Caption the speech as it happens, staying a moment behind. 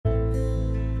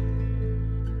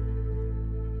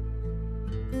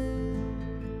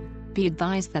Be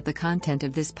advised that the content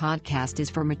of this podcast is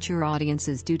for mature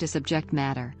audiences due to subject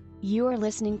matter. You are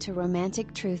listening to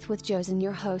Romantic Truth with Josen,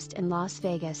 your host in Las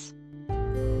Vegas.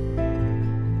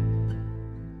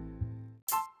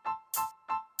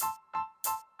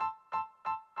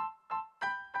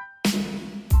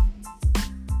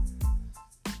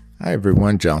 Hi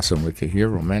everyone, Johnson with you here,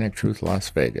 Romantic Truth Las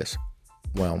Vegas.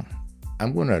 Well,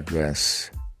 I'm going to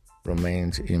address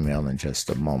Romaine's email in just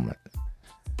a moment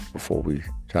before we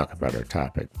talk about our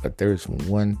topic, but there's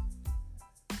one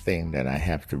thing that I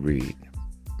have to read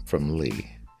from Lee,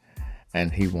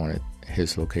 and he wanted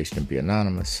his location to be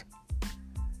anonymous,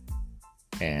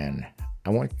 and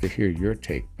I want to hear your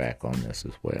take back on this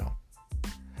as well.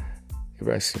 He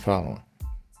writes the following.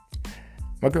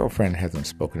 My girlfriend hasn't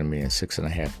spoken to me in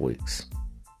 6.5 weeks.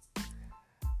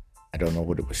 I don't know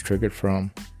what it was triggered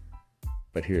from,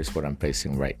 but here's what I'm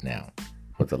facing right now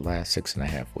for the last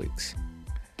 6.5 weeks.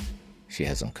 She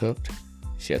hasn't cooked.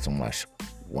 She hasn't washed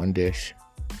one dish,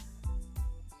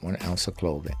 1 ounce of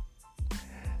clothing.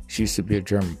 She used to be a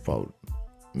germaphobe,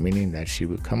 meaning that she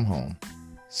would come home,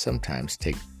 sometimes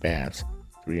take baths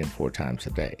 3 and 4 times a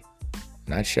day.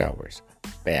 Not showers,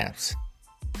 baths.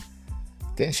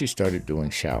 Then she started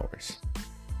doing showers.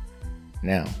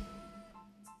 Now,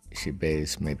 she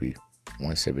bathes maybe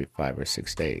once every 5 or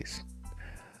 6 days.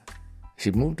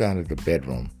 She moved out of the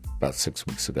bedroom about 6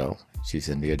 weeks ago. She's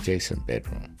in the adjacent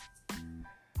bedroom.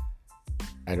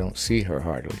 I don't see her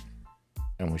hardly.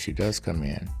 And when she does come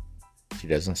in, she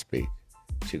doesn't speak.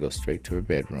 She goes straight to her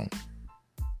bedroom,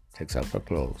 takes off her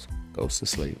clothes, goes to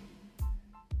sleep.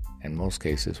 In most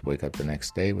cases, wake up the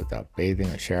next day without bathing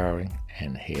or showering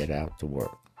and head out to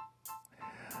work.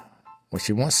 When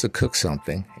she wants to cook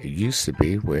something, it used to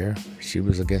be where she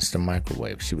was against the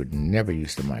microwave. She would never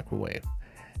use the microwave.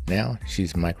 Now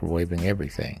she's microwaving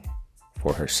everything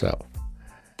for herself.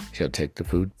 She'll take the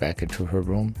food back into her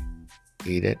room,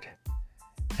 eat it,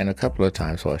 and a couple of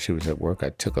times while she was at work, I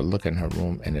took a look in her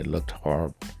room and it looked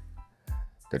horrible.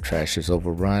 The trash is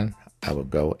overrun. I would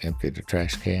go empty the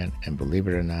trash can, and believe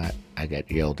it or not, I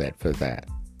got yelled at for that.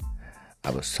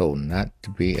 I was told not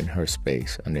to be in her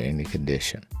space under any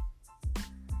condition.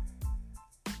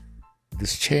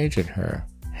 This change in her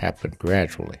happened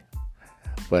gradually,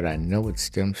 but I know it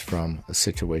stems from a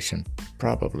situation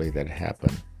probably that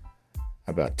happened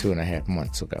about 2.5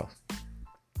 months ago.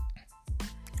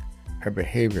 Her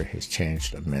behavior has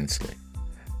changed immensely.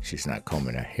 She's not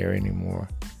combing her hair anymore.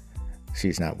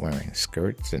 She's not wearing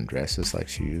skirts and dresses like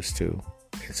she used to.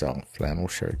 It's all flannel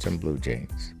shirts and blue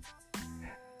jeans.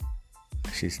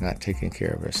 She's not taking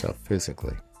care of herself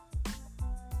physically.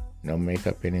 No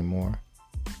makeup anymore.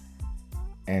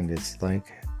 And it's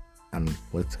like I'm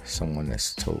with someone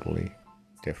that's totally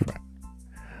different.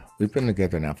 We've been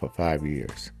together now for 5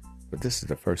 years, but this is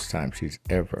the first time she's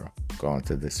ever gone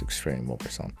to this extreme over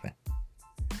something.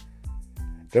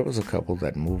 There was a couple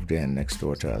that moved in next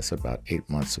door to us about 8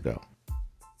 months ago.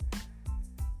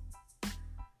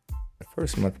 The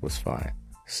first month was fine.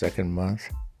 Second month,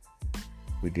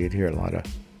 we did hear a lot of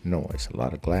noise, a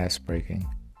lot of glass breaking,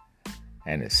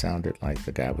 and it sounded like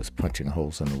the guy was punching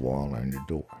holes in the wall or in the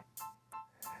door.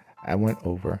 I went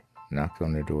over, knocked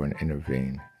on the door and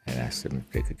intervened and asked them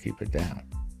if they could keep it down.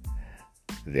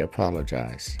 They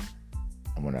apologized,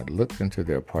 and when I looked into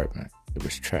their apartment, it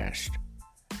was trashed.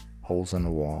 Holes in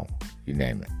the wall, you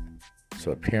name it.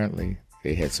 So apparently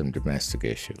they had some domestic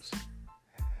issues.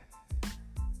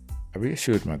 I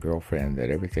reassured my girlfriend that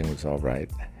everything was all right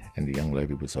and the young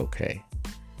lady was okay.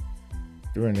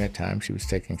 During that time, she was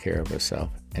taking care of herself,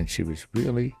 and she was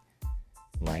really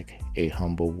like a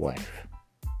humble wife.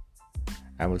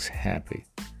 I was happy.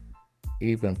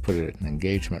 Even put an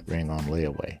engagement ring on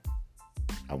layaway.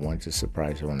 I wanted to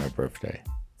surprise her on her birthday.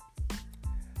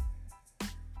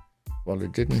 Well,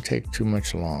 it didn't take too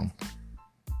much long.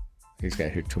 He's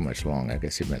got here too much long. I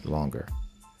guess he meant longer.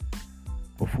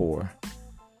 Before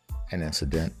an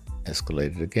incident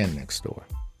escalated again next door.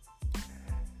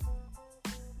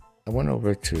 I went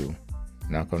over to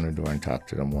knock on the door and talk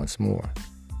to them once more.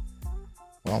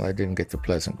 Well, I didn't get the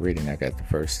pleasant greeting I got the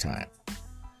first time.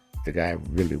 The guy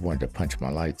really wanted to punch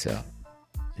my lights out.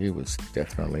 He was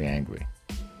definitely angry.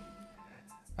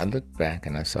 I looked back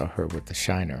and I saw her with the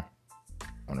shiner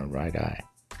on her right eye.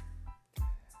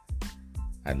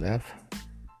 I left,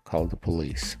 called the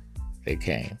police. They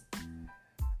came.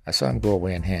 I saw him go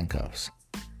away in handcuffs.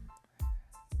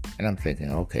 And I'm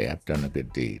thinking, okay, I've done a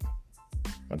good deed.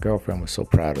 My girlfriend was so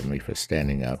proud of me for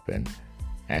standing up and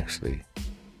actually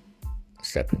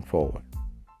stepping forward.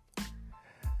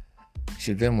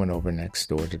 She then went over next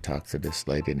door to talk to this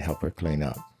lady and help her clean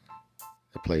up.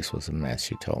 The place was a mess,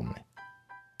 she told me.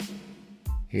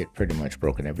 He had pretty much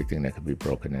broken everything that could be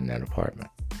broken in that apartment.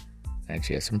 And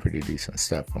she had some pretty decent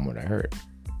stuff from what I heard.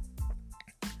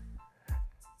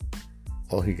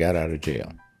 Well, he got out of jail.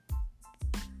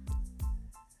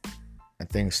 And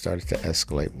things started to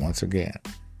escalate once again.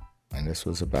 And this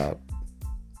was about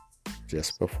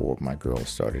just before my girl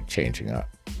started changing up.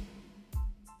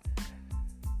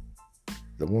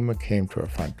 The woman came to our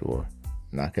front door,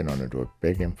 knocking on the door,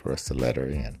 begging for us to let her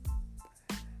in.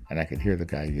 And I could hear the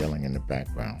guy yelling in the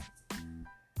background.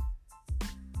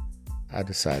 I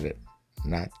decided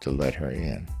not to let her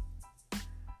in.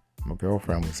 My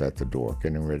girlfriend was at the door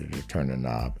getting ready to turn the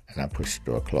knob, and I pushed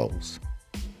the door closed.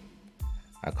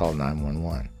 I called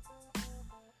 911.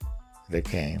 They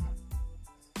came.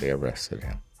 They arrested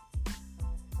him.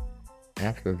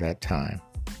 After that time,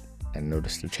 I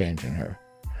noticed a change in her,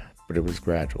 but it was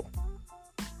gradual.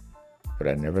 But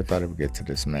I never thought it would get to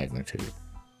this magnitude.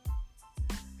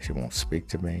 She won't speak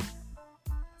to me.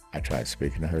 I tried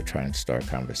speaking to her, trying to start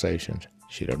conversations.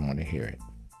 She doesn't want to hear it.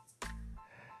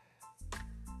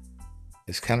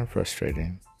 It's kind of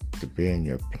frustrating to be in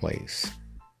your place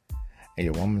and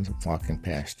your woman's walking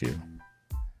past you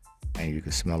and you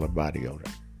can smell her body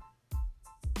odor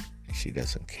and she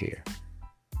doesn't care.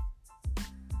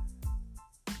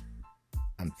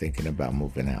 I'm thinking about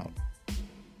moving out.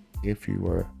 If you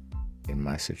were in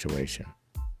my situation,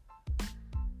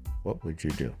 what would you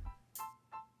do?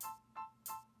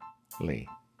 Lee.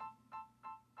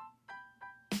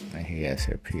 And he has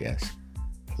here, P.S.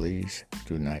 Please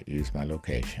do not use my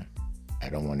location. I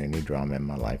don't want any drama in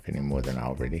my life any more than I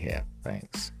already have.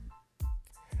 Thanks.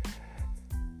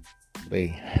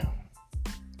 Lee,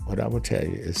 what I will tell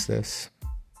you is this.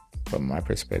 From my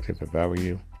perspective, if I were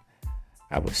you,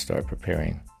 I would start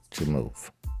preparing to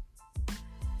move.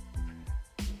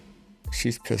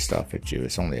 She's pissed off at you.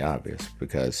 It's only obvious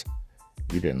because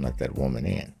you didn't let that woman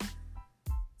in.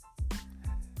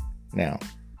 Now,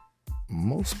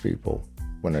 most people,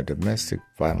 when a domestic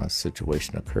violence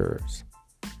situation occurs,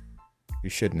 you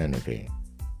shouldn't intervene.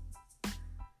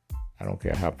 I don't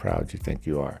care how proud you think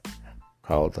you are.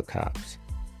 Call the cops.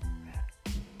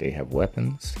 They have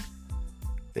weapons.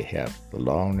 They have the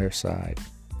law on their side.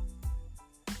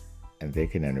 And they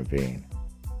can intervene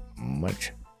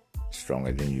much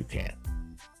stronger than you can.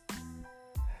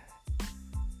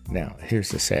 Now, here's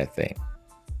the sad thing.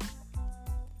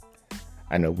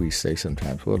 I know we say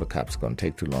sometimes, well, the cops are going to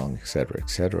take too long, etc.,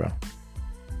 etc.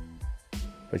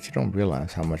 But you don't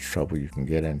realize how much trouble you can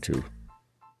get into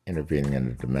intervening in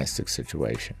a domestic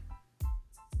situation.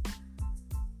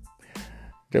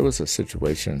 There was a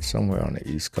situation somewhere on the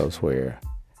East Coast where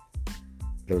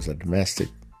there was a domestic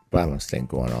violence thing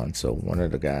going on. So one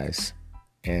of the guys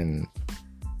in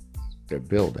their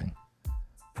building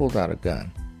pulled out a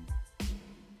gun.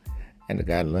 And the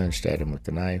guy lunged at him with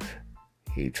the knife.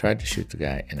 He tried to shoot the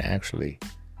guy and actually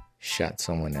shot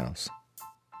someone else.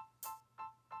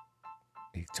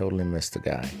 He totally missed the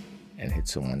guy and hit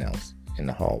someone else in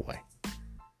the hallway.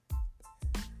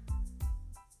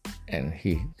 And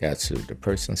he got sued. The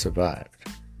person survived,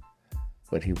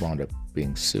 but he wound up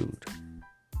being sued.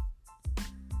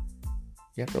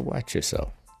 You have to watch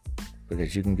yourself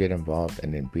because you can get involved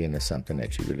and then be into something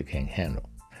that you really can't handle.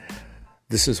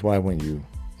 This is why when you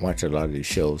watch a lot of these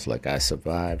shows like I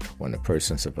Survived, when the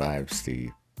person survives the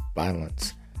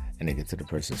violence and they get to the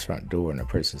person's front door and the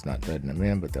person's not letting them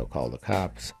in, but they'll call the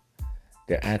cops,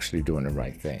 they're actually doing the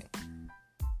right thing.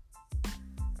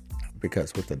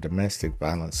 Because with a domestic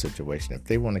violence situation, if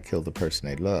they want to kill the person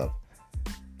they love,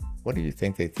 what do you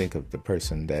think they think of the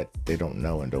person that they don't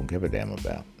know and don't give a damn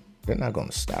about? They're not going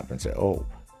to stop and say, oh,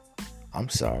 I'm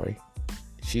sorry,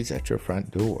 she's at your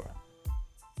front door.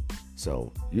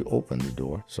 So you opened the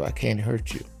door, so I can't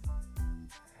hurt you.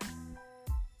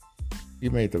 You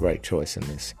made the right choice in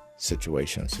this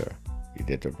situation, sir. You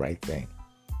did the right thing.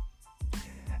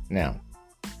 Now,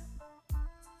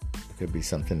 it could be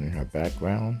something in her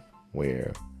background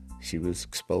where she was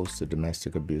exposed to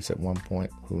domestic abuse at one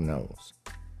point. Who knows?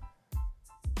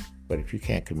 But if you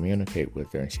can't communicate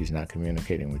with her and she's not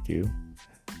communicating with you,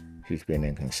 she's being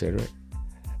inconsiderate.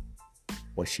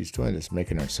 What she's doing is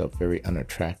making herself very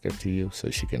unattractive to you so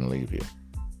she can leave you.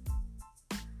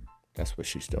 That's what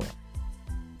she's doing.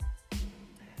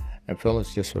 And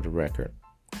fellas, just for the record,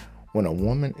 when a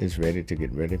woman is ready to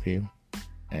get rid of you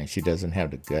and she doesn't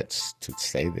have the guts to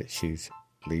say that she's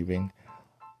leaving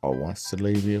or wants to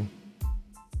leave you,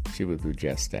 she will do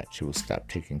just that. She will stop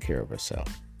taking care of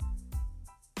herself.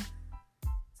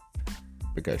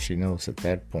 Because she knows at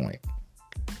that point,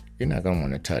 you're not going to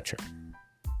want to touch her.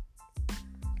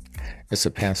 It's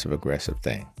a passive-aggressive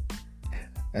thing.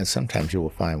 And sometimes you will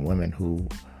find women who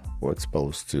were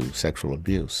exposed to sexual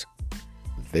abuse,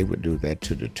 they would do that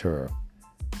to deter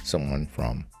someone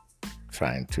from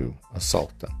trying to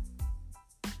assault them.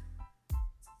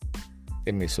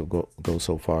 They may go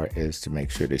so far as to make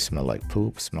sure they smell like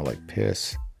poop, smell like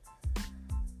piss.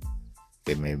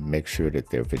 They may make sure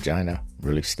that their vagina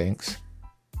really stinks.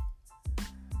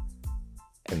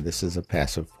 And this is a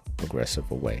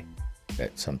passive-aggressive way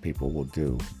that some people will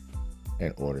do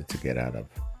in order to get out of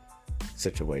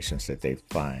situations that they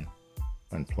find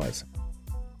unpleasant.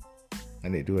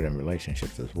 And they do it in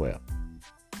relationships as well.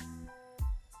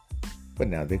 But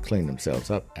now they clean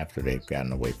themselves up after they've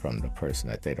gotten away from the person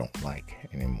that they don't like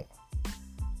anymore.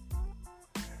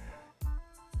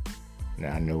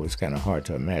 Now, I know it's kind of hard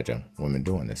to imagine women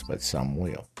doing this, but some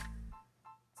will.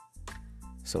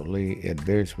 So, Lee,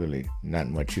 there's really not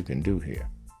much you can do here.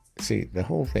 See, the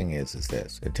whole thing is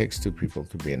this. It takes two people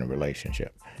to be in a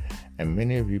relationship. And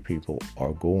many of you people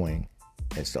are going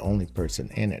as the only person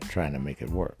in it trying to make it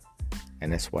work.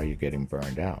 And that's why you're getting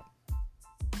burned out.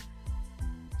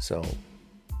 So,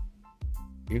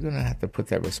 you're going to have to put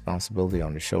that responsibility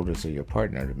on the shoulders of your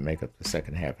partner to make up the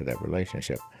second half of that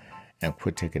relationship and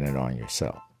quit taking it on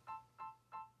yourself.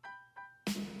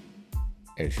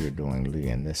 As you're doing, Lee,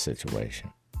 in this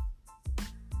situation.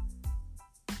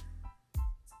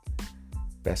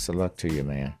 Best of luck to you,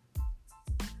 man.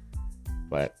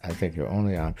 But I think your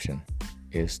only option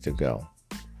is to go.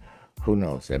 Who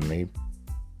knows? That may,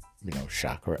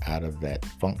 shock her out of that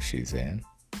funk she's in.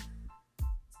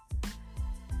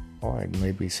 Or it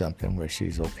may be something where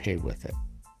she's okay with it.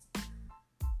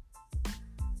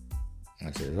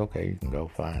 And says, okay, you can go,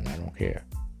 fine, I don't care.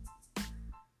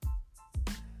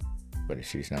 But if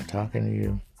she's not talking to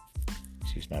you,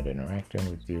 she's not interacting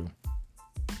with you,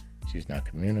 she's not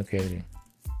communicating,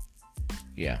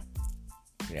 yeah,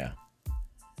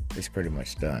 it's pretty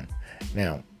much done.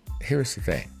 Now, here's the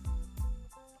thing.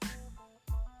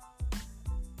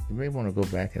 You may want to go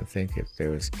back and think if there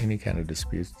was any kind of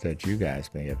disputes that you guys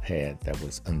may have had that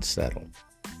was unsettled.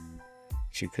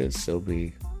 She could still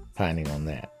be pining on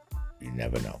that. You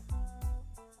never know.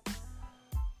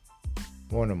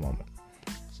 More in a moment.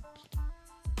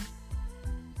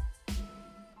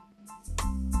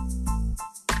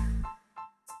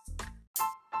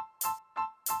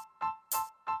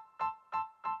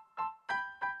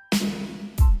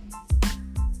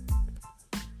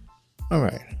 All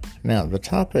right. Now, the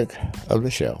topic of the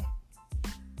show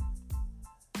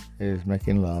is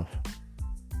making love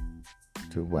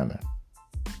to women,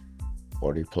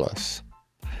 40 plus.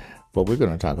 But we're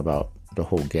going to talk about the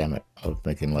whole gamut of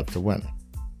making love to women.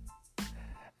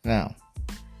 Now,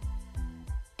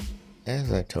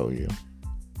 as I told you,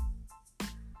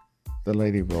 the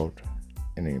lady wrote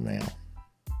an email.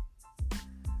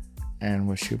 And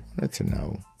what she wanted to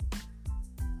know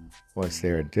was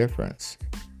there a difference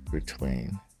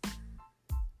between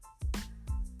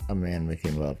a man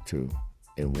making love to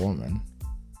a woman,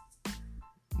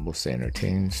 we'll say in her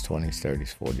teens, 20s,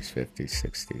 30s, 40s, 50s,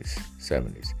 60s,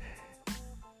 70s.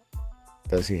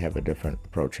 Does he have a different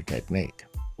approach or technique?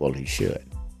 Well, he should.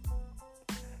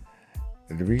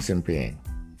 The reason being,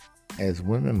 as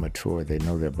women mature, they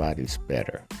know their bodies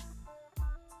better.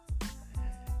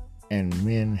 And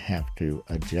men have to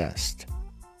adjust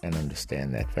and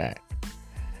understand that fact.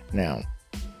 Now,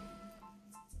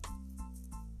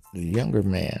 the younger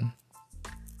man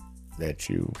that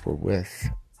you were with,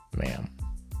 ma'am,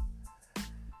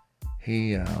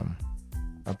 he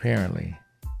apparently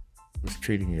was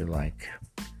treating you like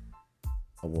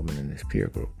a woman in his peer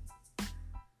group,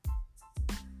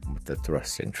 with the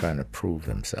thrusting, trying to prove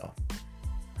himself,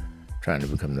 trying to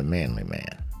become the manly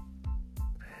man.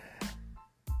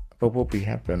 But what we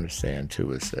have to understand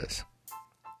too is this.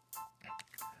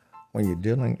 When you're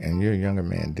dealing, and you're a younger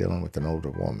man dealing with an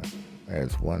older woman,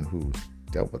 as one who's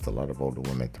dealt with a lot of older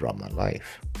women throughout my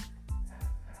life,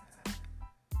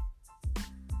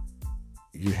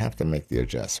 you have to make the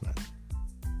adjustment.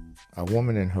 A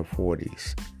woman in her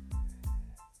 40s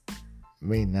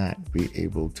may not be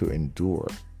able to endure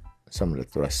some of the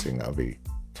thrusting of a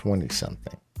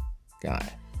 20-something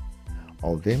guy.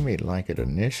 Oh, they may like it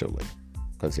initially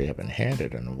because they haven't had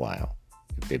it in a while,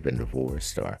 if they've been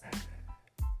divorced or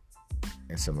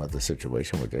in some other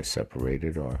situation where they're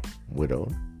separated or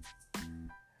widowed.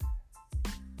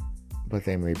 But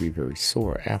they may be very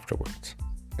sore afterwards,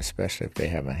 especially if they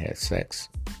haven't had sex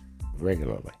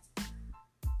regularly.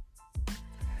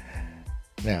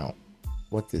 Now,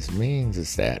 what this means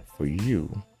is that for you,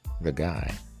 the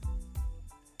guy,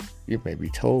 you may be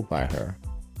told by her,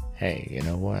 hey, you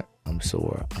know what? I'm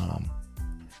sore.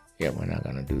 Yeah, we're not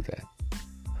going to do that.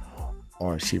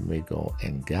 Or she may go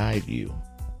and guide you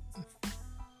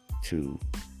to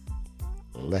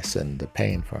lessen the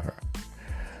pain for her.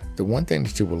 The one thing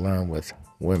that you will learn with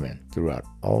women throughout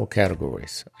all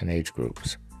categories and age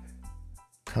groups,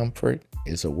 comfort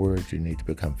is a word you need to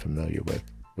become familiar with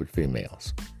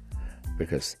females,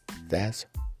 because that's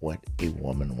what a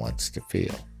woman wants to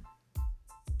feel.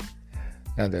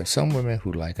 Now, there are some women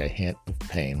who like a hint of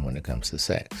pain when it comes to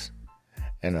sex.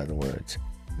 In other words,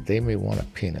 they may want a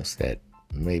penis that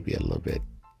may be a little bit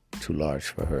too large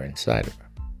for her inside of her.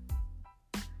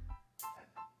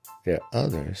 There are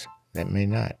others that may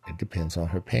not. It depends on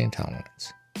her pain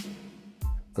tolerance.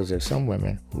 Because there are some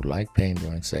women who like pain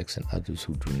during sex and others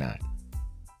who do not.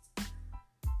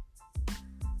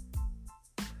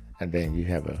 And then you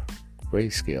have a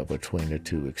grayscale between the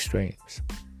two extremes.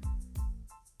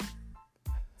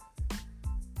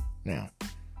 Now,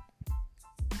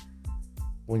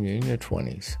 when you're in your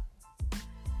 20s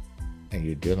and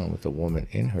you're dealing with a woman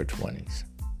in her 20s,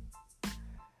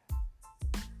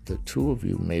 the two of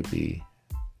you may be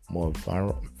more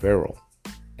virile,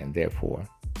 and therefore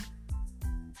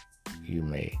you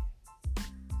may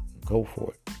go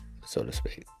for it, so to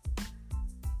speak.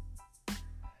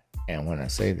 And when I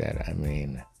say that, I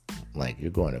mean like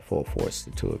you're going at full force,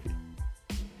 the two of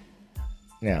you.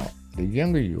 Now, the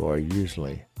younger you are,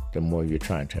 usually, the more you're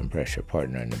trying to impress your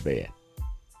partner in the bed.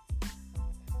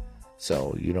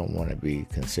 So you don't want to be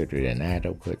considered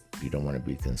inadequate. You don't want to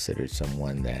be considered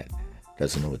someone that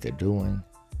doesn't know what they're doing.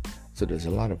 So there's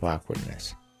a lot of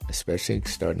awkwardness, especially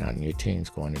starting out in your teens,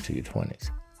 going into your 20s.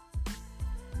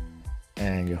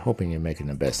 And you're hoping you're making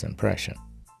the best impression.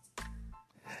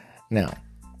 Now,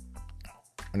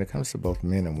 when it comes to both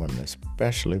men and women,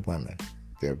 especially women,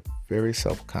 they're very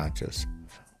self-conscious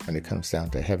when it comes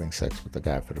down to having sex with a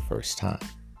guy for the first time.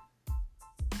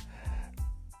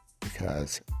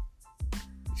 Because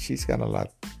she's got a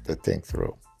lot to think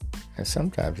through. And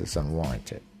sometimes it's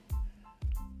unwarranted.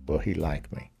 Will he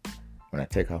like me? When I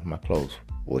take off my clothes,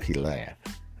 will he laugh?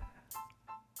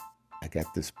 I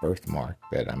got this birthmark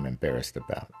that I'm embarrassed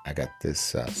about. I got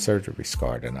this surgery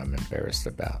scar that I'm embarrassed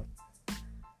about.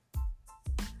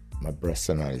 My breasts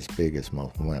are not as big as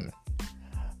most women.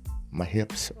 My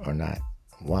hips are not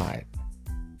wide.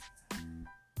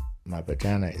 My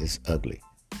vagina is ugly.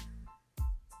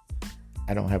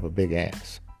 I don't have a big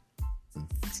ass.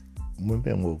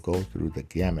 Women will go through the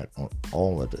gamut on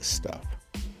all of this stuff.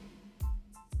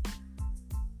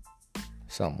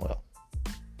 Some will.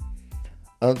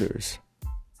 Others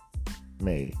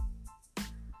may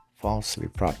falsely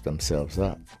prop themselves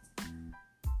up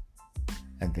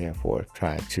and therefore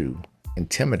try to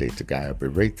intimidate the guy or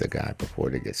berate the guy before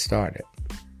they get started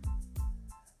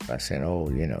by saying, oh,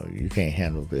 you can't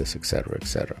handle this, etc.,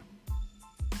 etc.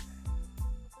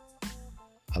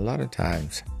 A lot of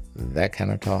times, that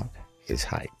kind of talk is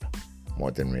hype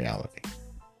more than reality.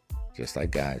 Just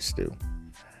like guys do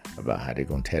about how they're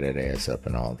going to tear that ass up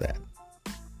and all that.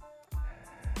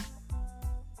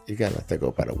 You got to let that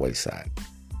go by the wayside.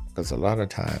 Because a lot of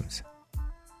times,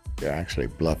 they're actually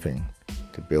bluffing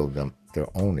to build their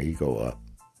own ego up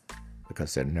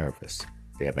because they're nervous.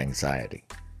 They have anxiety.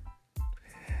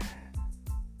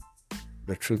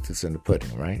 The truth is in the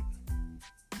pudding, right?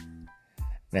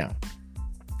 Now,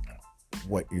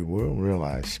 what you will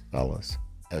realize, fellas,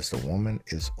 as the woman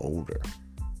is older,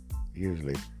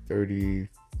 usually 30,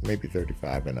 maybe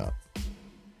 35 and up,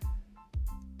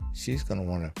 she's going to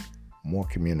want more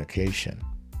communication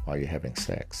while you're having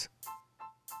sex.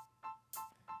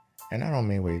 And I don't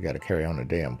mean where you got to carry on a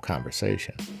damn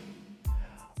conversation,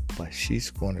 but she's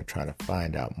going to try to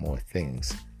find out more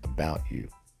things about you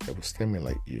that will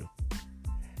stimulate you.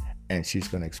 And she's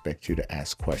going to expect you to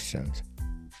ask questions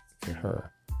to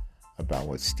her about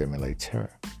what stimulates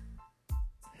her.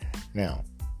 Now,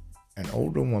 an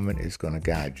older woman is going to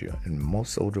guide you. And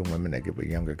most older women that get with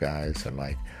younger guys are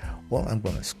like, well, I'm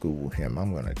going to school him.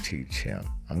 I'm going to teach him.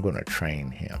 I'm going to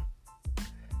train him.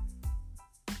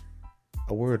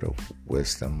 A word of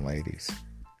wisdom, ladies.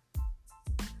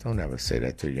 Don't ever say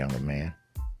that to a younger man.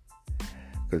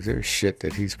 Because there's shit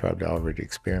that he's probably already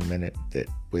experimented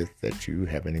with that you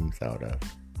haven't even thought of.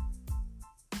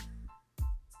 I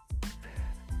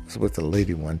was with a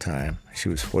lady one time. She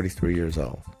was 43 years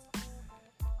old.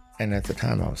 And at the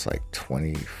time I was like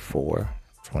 24,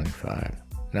 25.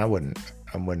 And I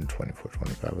wasn't 24,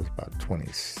 25. I was about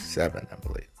 27, I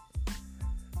believe.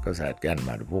 Because I had gotten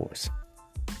my divorce.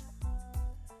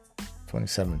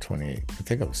 27, 28. I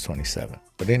think I was 27.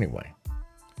 But anyway,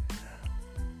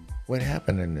 what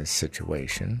happened in this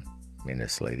situation, me and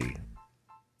this lady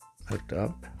hooked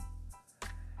up,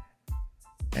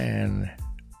 and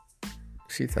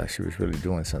she thought she was really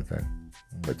doing something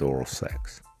with oral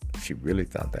sex. She really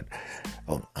thought that,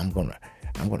 oh, I'm gonna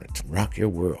rock your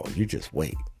world. You just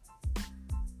wait.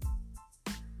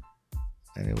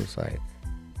 And it was like,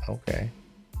 okay.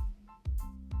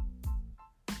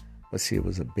 But see, it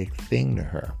was a big thing to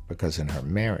her because in her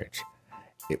marriage,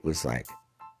 it was like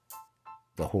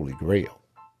the Holy Grail.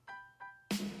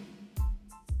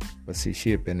 But see,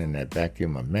 she had been in that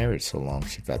vacuum of marriage so long,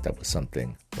 she thought that was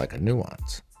something like a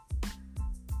nuance.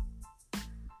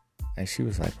 And she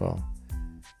was like, well,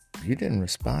 you didn't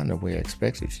respond the way I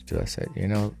expected you to. I said,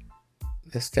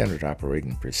 that's standard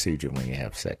operating procedure when you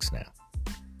have sex now.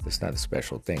 It's not a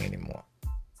special thing anymore.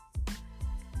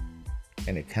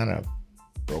 And it kind of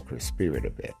broke her spirit a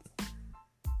bit.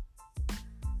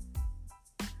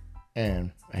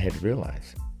 And I had to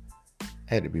realize I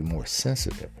had to be more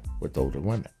sensitive with older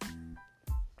women.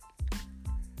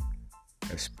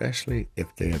 Especially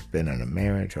if they have been in a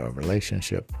marriage or a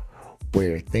relationship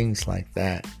where things like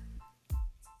that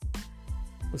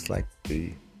was like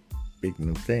the big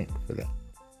new thing for them.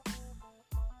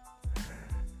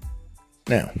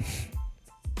 Now,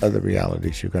 other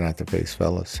realities you're going to have to face,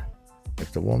 fellas.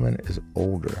 If the woman is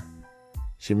older,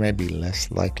 she may be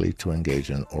less likely to engage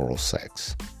in oral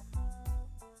sex.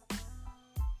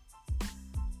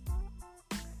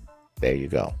 There you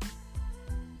go.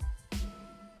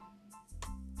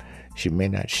 She may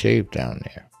not shave down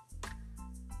there.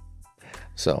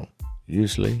 So,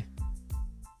 usually,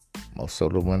 most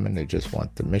older women, they just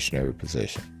want the missionary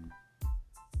position.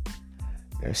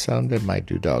 There's some that might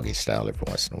do doggy style every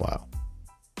once in a while.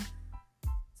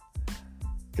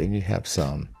 Then you have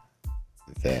some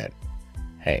that,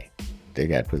 hey, they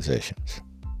got positions.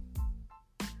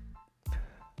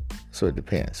 So it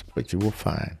depends. But you will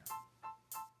find,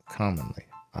 commonly,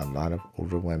 a lot of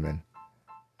older women,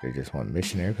 they just want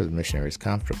missionary because missionary is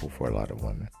comfortable for a lot of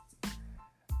women.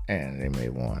 And they may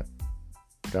want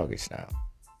doggy style.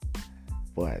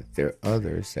 But there are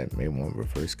others that may want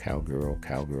reverse cowgirl,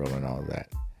 and all that.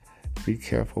 Be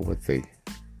careful with the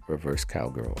reverse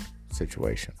cowgirl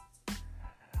situation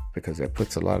because that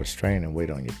puts a lot of strain and weight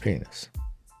on your penis.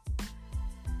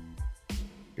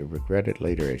 You'll regret it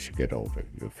later as you get older.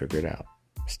 You'll figure it out.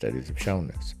 Studies have shown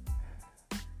this.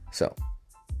 So,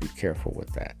 be careful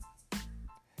with that.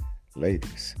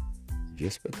 Ladies,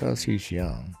 just because he's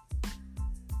young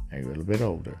and you're a little bit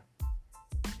older,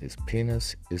 his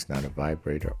penis is not a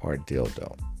vibrator or a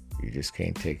dildo. You just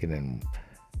can't take it and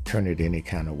turn it any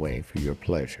kind of way for your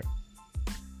pleasure.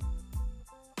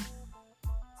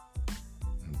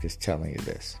 I'm just telling you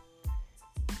this.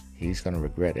 He's going to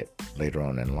regret it later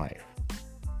on in life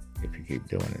if you keep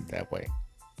doing it that way.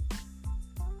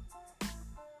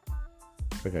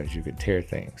 Because you could tear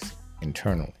things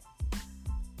internally.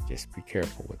 Just be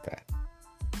careful with that.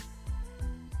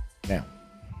 Now,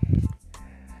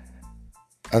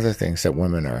 other things that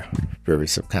women are very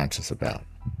subconscious about,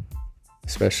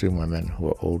 especially women who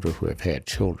are older who have had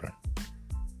children.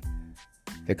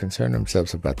 They concern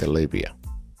themselves about their labia.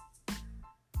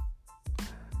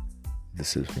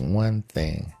 This is one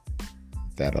thing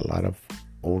that a lot of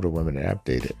older women that I've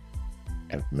dated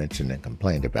have mentioned and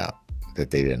complained about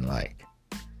that they didn't like.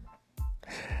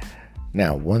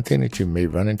 Now, one thing that you may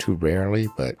run into rarely,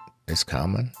 but is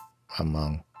common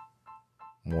among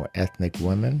more ethnic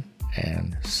women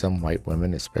and some white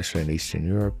women, especially in Eastern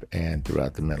Europe and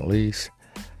throughout the Middle East,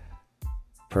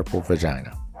 purple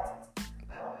vagina.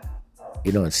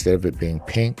 Instead of it being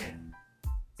pink,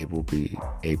 it will be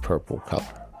a purple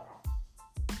color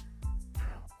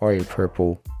or a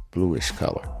purple bluish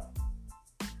color.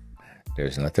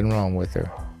 There's nothing wrong with her.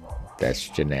 That's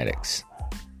genetics.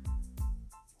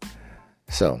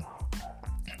 So,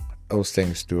 those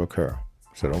things do occur.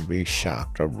 So don't be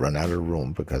shocked or run out of the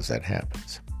room because that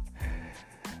happens.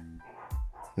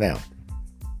 Now,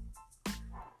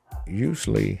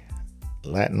 usually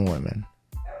Latin women,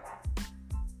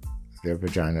 their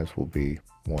vaginas will be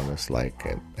more or less like,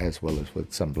 as well as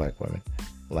with some black women,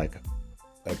 like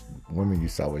women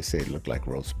used to always say it looked like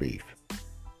roast beef.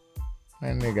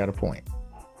 And they got a point,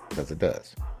 because it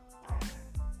does.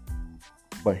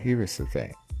 But here is the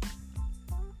thing.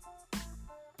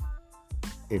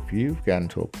 If you've gotten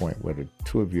to a point where the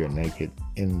two of you are naked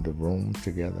in the room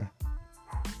together,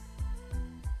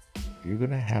 you're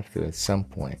going to have to, at some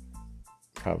point,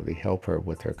 probably help her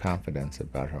with her confidence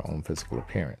about her own physical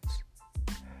appearance.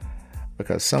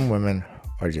 Because some women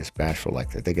are just bashful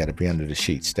like that. They got to be under the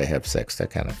sheets to have sex, that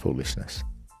kind of foolishness.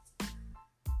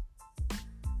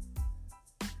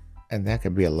 And that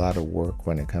could be a lot of work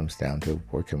when it comes down to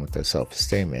working with their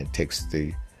self-esteem. It takes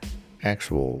the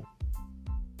actual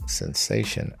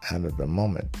sensation out of the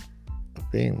moment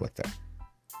of being with them.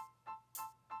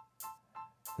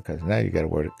 Because now you got to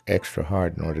work extra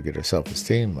hard in order to get her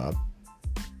self-esteem up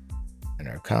and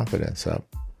her confidence up,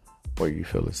 where you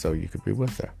feel as though you could be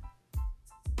with her.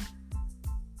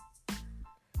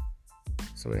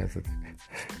 So we have to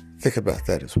think about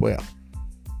that as well.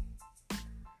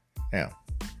 Now,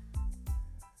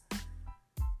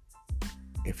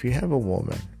 if you have a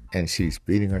woman and she's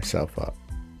beating herself up,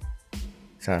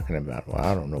 talking about, well,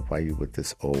 I don't know why you with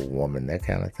this old woman, that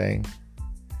kind of thing.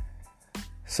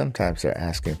 Sometimes they're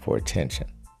asking for attention.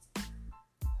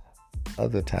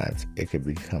 Other times it can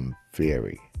become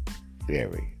very,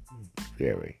 very,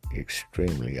 very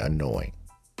extremely annoying.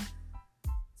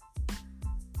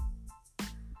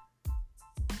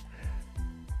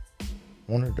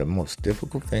 One of the most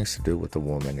difficult things to do with a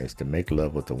woman is to make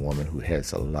love with a woman who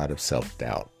has a lot of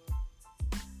self-doubt,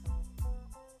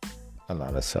 a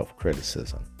lot of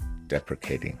self-criticism,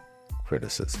 deprecating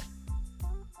criticism.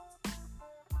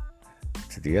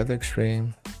 To the other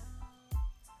extreme,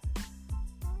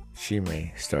 she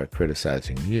may start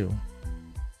criticizing you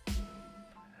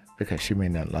because she may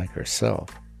not like herself,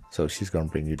 so she's going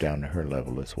to bring you down to her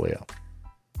level as well.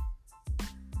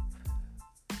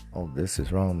 Oh, this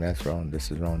is wrong, that's wrong,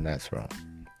 this is wrong, that's wrong.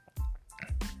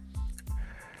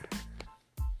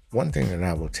 One thing that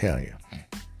I will tell you,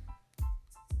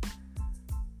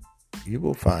 you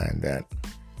will find that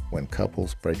when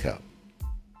couples break up,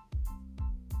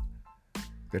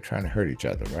 they're trying to hurt each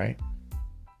other, right?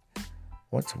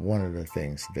 What's one of the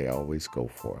things they always go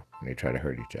for when they try to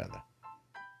hurt each other?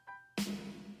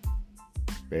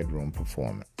 Bedroom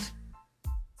performance.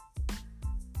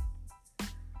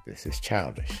 This is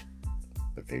childish,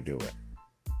 but they do it.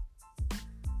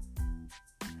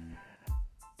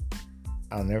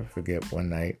 I'll never forget one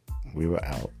night we were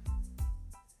out,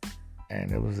 and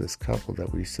there was this couple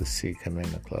that we used to see come in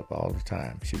the club all the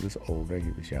time. She was older,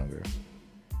 he was younger.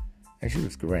 And she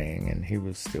was graying, and he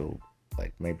was still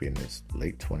like maybe in his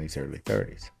late 20s, early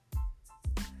 30s.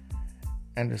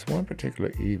 And this one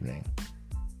particular evening,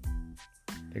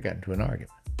 they got into an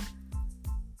argument.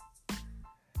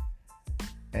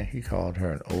 And he called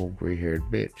her an old gray-haired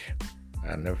bitch.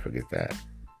 I'll never forget that,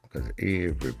 because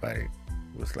everybody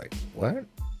was like, what?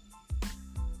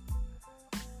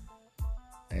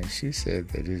 And she said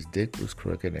that his dick was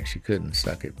crooked and she couldn't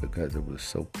suck it because it was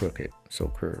so crooked, so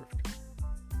curved.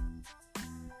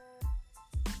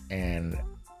 And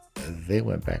they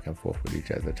went back and forth with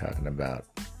each other talking about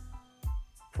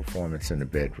performance in the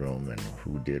bedroom and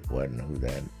who did what and who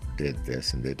that did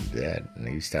this and did that. And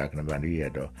he's talking about he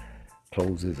had to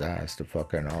close his eyes to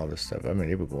fuck her and all this stuff. I mean,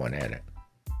 they were going at it.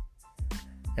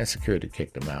 And security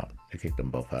kicked them out. They kicked them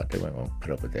both out. They weren't going to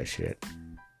put up with that shit.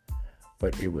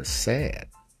 But it was sad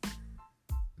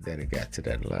that it got to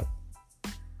that level.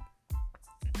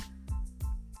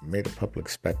 Made a public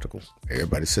spectacle.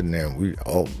 Everybody sitting there and we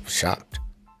all shocked.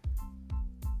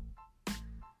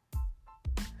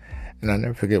 And I'll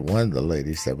never forget one of the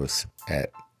ladies that was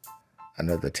at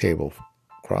another table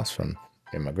across from me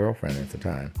and my girlfriend at the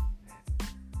time.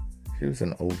 She was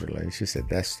an older lady. She said,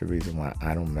 that's the reason why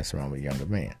I don't mess around with younger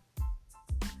men.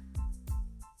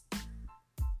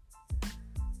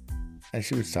 And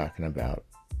she was talking about,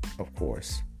 of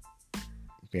course,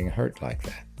 being hurt like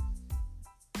that.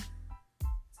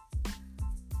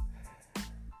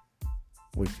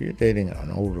 If you're dating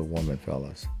an older woman,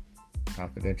 fellas,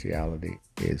 confidentiality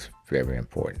is very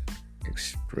important,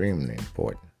 extremely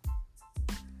important.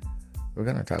 We're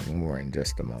going to talk more in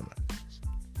just a moment.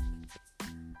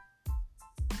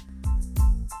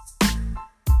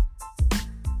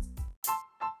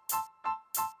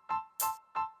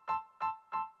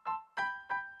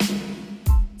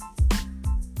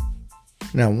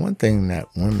 Now, one thing that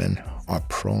women are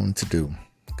prone to do,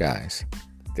 guys,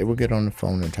 they will get on the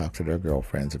phone and talk to their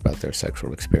girlfriends about their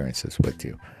sexual experiences with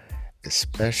you,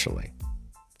 especially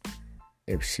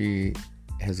if she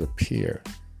has a peer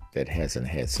that hasn't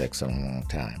had sex in a long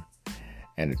time,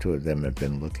 and the two of them have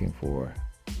been looking for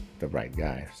the right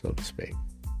guy, so to speak.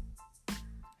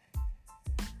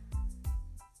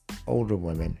 Older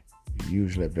women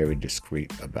usually are very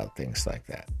discreet about things like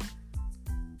that.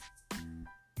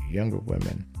 Younger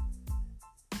women,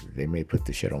 they may put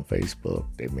the shit on Facebook,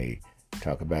 they may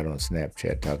talk about it on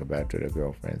Snapchat, talk about it to their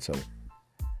girlfriend, so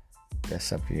that's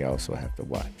something you also have to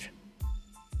watch.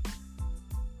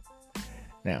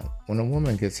 Now, when a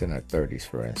woman gets in her 30s,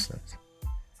 for instance,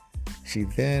 she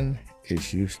then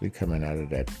is usually coming out of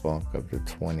that funk of the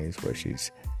 20s where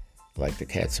she's like the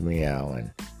cat's meow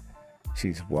and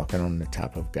she's walking on the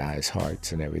top of guys'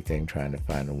 hearts and everything, trying to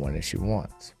find the one that she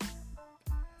wants.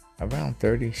 Around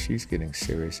 30, she's getting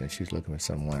serious and she's looking for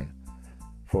someone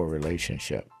for a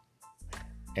relationship.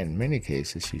 In many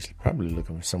cases, she's probably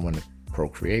looking for someone to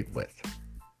procreate with.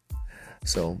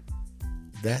 So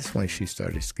that's when she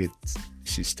starts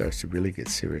to really get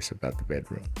serious about the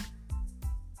bedroom.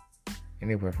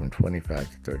 Anywhere from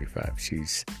 25 to 35,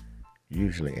 she's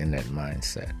usually in that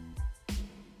mindset.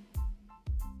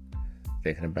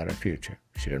 Thinking about her future.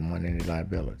 She doesn't want any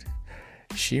liability.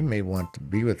 She may want to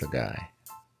be with a guy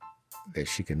that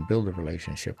she can build a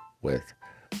relationship with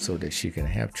so that she can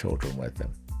have children with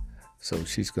him. So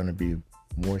she's going to be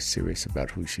more serious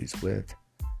about who she's with.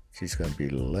 She's going to be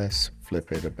less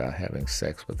flippant about having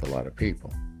sex with a lot of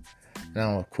people.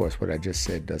 Now, of course, what I just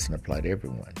said doesn't apply to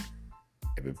everyone.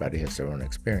 Everybody has their own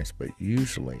experience, but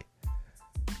usually,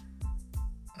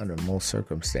 under most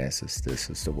circumstances, this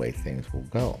is the way things will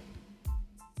go.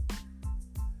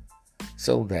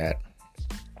 So that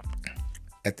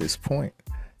at this point,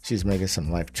 she's making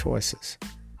some life choices.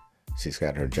 She's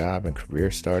got her job and career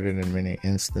started in many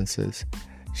instances.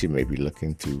 She may be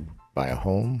looking to buy a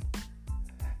home,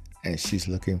 and she's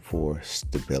looking for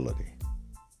stability,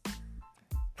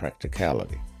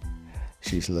 practicality.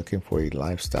 She's looking for a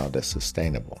lifestyle that's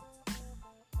sustainable.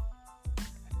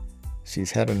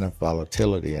 She's had enough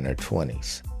volatility in her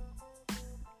 20s,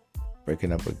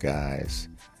 breaking up with guys,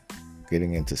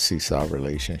 getting into seesaw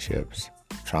relationships,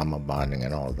 trauma bonding,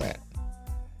 and all that.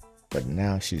 But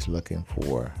now she's looking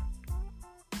for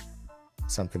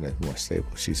something that's more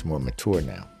stable. She's more mature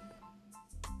now.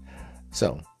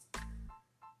 So,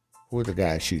 who are the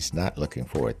guys she's not looking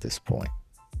for at this point?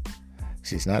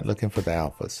 She's not looking for the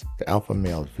alphas. The alpha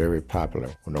male is very popular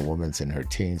when a woman's in her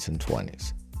teens and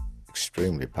 20s.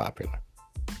 Extremely popular.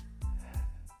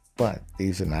 But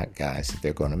these are not guys that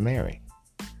they're going to marry.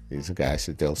 These are guys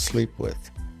that they'll sleep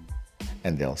with,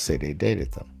 and they'll say they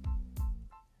dated them.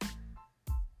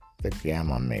 The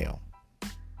gamma male.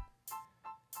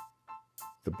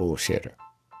 The bullshitter.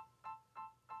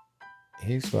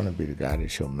 He's going to be the guy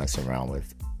that she'll mess around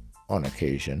with on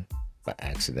occasion, by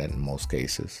accident in most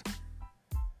cases.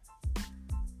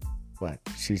 But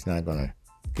she's not going to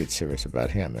get serious about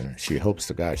him, and she hopes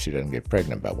to God she doesn't get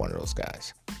pregnant by one of those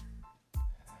guys.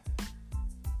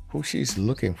 Who she's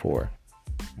looking for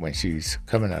when she's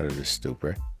coming out of this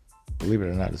stupor, believe it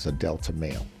or not, is a delta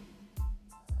male.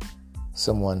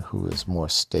 Someone who is more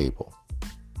stable,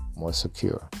 more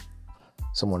secure.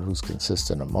 Someone who's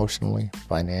consistent emotionally,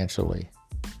 financially,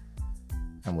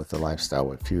 and with a lifestyle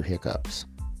with few hiccups.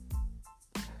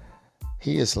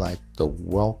 He is like the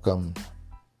welcome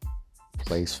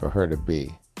place for her to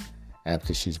be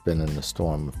after she's been in the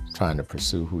storm of trying to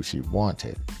pursue who she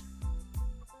wanted.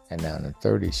 And now in her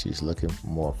 30s, she's looking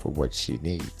more for what she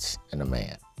needs in a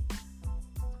man.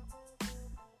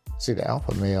 See, the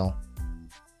alpha male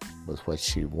was what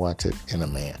she wanted in a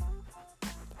man.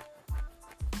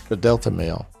 The delta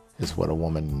male is what a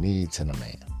woman needs in a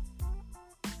man.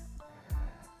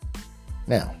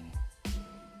 Now,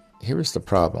 here is the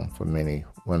problem for many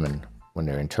women when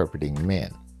they're interpreting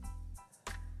men.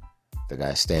 The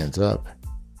guy stands up,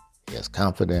 he has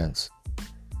confidence,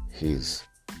 he's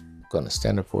going to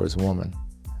stand up for his woman,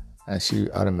 and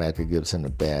she automatically gives him the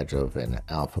badge of an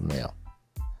alpha male.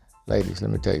 Ladies,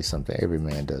 let me tell you something. Every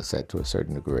man does that to a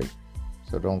certain degree.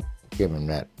 So don't give him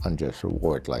that unjust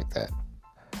reward like that.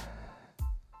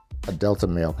 A delta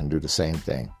male can do the same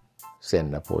thing,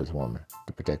 standing up for his woman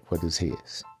to protect what is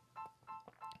his.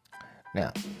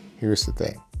 Now, here's the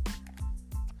thing.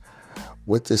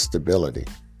 With this stability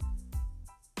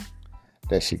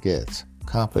that she gets,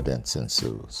 confidence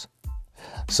ensues.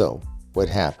 So, what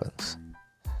happens?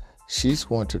 She's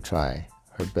going to try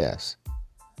her best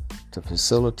to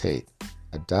facilitate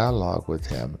a dialogue with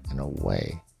him in a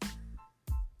way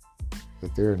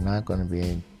that there are not going to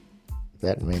be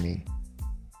that many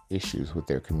issues with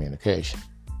their communication.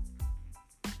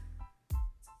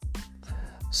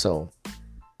 So,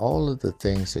 all of the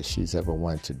things that she's ever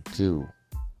wanted to do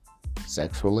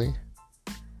sexually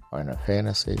or in her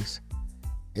fantasies,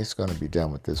 it's going to be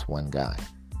done with this one guy.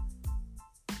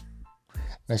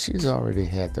 Now, she's already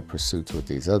had the pursuits with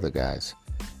these other guys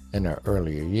in her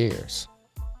earlier years.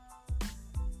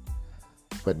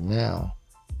 But now,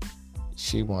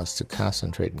 she wants to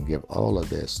concentrate and give all of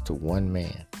this to one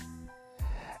man.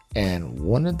 And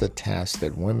one of the tasks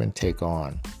that women take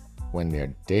on when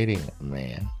they're dating a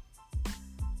man,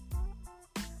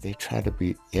 they try to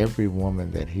be every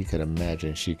woman that he could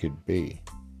imagine she could be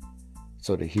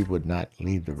so that he would not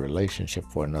leave the relationship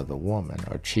for another woman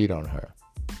or cheat on her.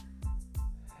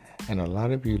 And a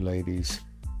lot of you ladies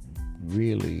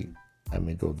really,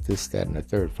 go this, that, and the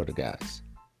third for the guys.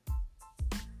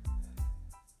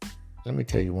 Let me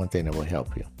tell you one thing that will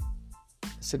help you.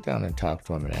 Sit down and talk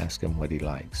to him and ask him what he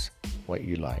likes, what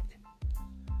you like.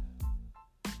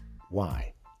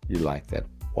 why you like that,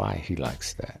 why he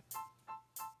likes that.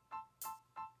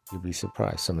 You'll be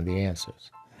surprised some of the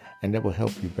answers. And that will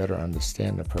help you better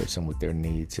understand the person with their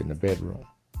needs in the bedroom.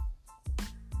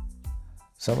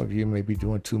 Some of you may be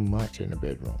doing too much in the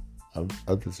bedroom.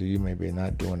 Others of you may be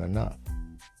not doing enough.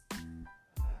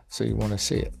 So you want to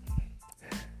see it.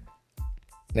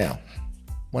 Now,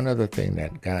 one other thing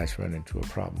that guys run into a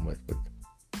problem with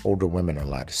older women a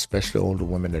lot, especially older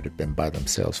women that have been by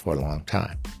themselves for a long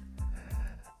time.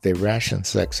 They ration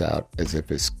sex out as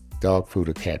if it's dog food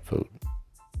or cat food.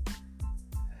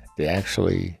 They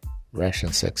actually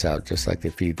ration sex out just like they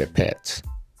feed their pets.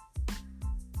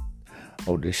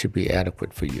 Oh, this should be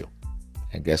adequate for you.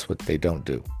 And guess what they don't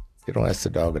do? They don't ask the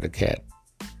dog or the cat,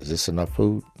 is this enough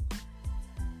food?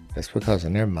 That's because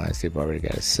in their minds they've already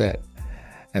got it set.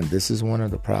 And this is one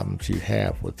of the problems you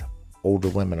have with older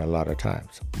women a lot of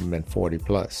times, women 40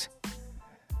 plus.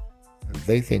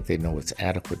 They think they know what's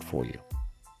adequate for you,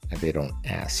 and they don't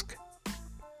ask.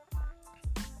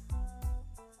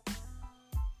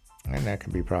 And that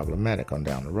can be problematic on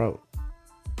down the road.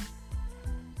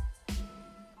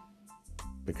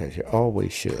 Because you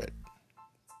always should.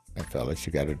 And fellas,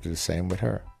 you got to do the same with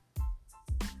her.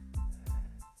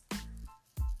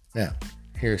 Now,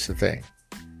 here's the thing.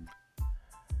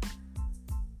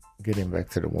 Getting back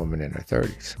to the woman in her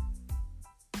 30s.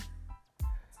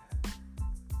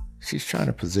 She's trying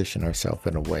to position herself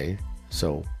in a way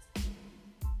so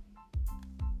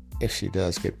if she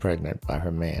does get pregnant by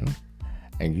her man,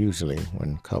 and usually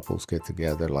when couples get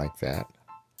together like that,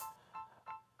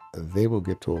 they will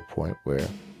get to a point where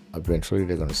eventually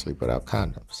they're going to sleep without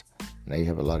condoms. Now you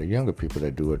have a lot of younger people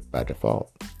that do it by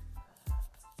default.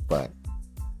 But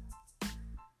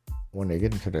when they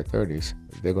get into their 30s,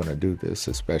 they're going to do this,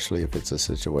 especially if it's a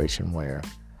situation where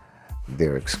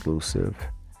they're exclusive.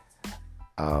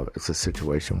 It's a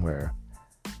situation where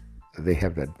they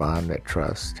have that bond, that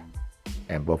trust,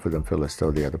 and both of them feel as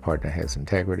though the other partner has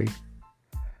integrity.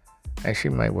 And she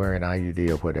might wear an IUD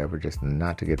or whatever just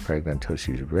not to get pregnant until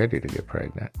she's ready to get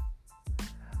pregnant.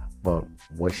 But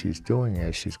what she's doing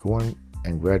is she's going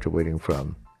and graduating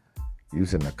from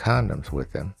using the condoms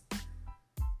with him,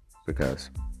 because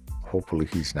hopefully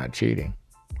he's not cheating,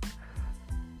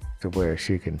 to where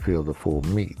she can feel the full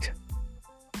meat.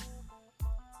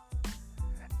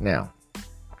 Now,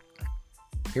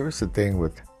 here's the thing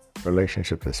with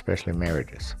relationships, especially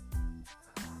marriages.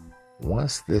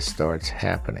 Once this starts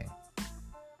happening,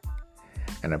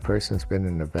 and a person's been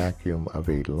in the vacuum of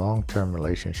a long-term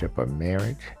relationship or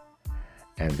marriage,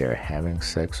 and they're having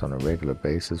sex on a regular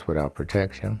basis without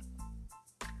protection,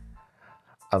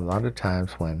 a lot of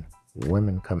times when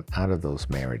women come out of those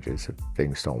marriages, if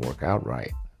things don't work out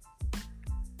right,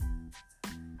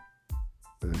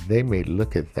 they may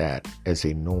look at that as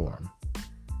a norm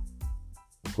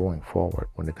going forward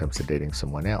when it comes to dating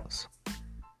someone else.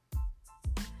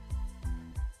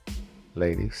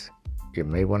 Ladies, you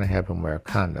may want to have him wear a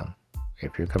condom.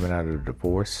 If you're coming out of a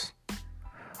divorce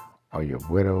or you're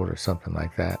widowed or something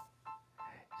like that,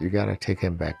 you got to take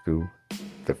him back through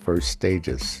the first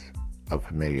stages of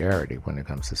familiarity when it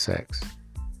comes to sex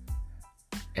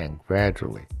and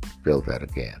gradually build that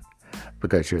again,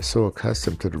 because you're so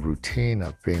accustomed to the routine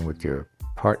of being with your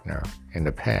partner in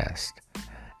the past,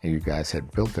 and you guys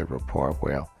had built that rapport.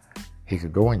 Well, he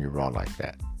could go on your raw like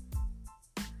that.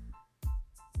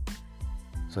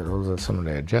 So those are some of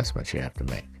the adjustments you have to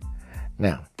make.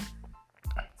 Now,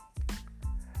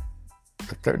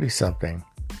 the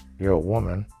 30-something-year-old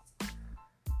woman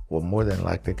will more than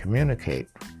likely communicate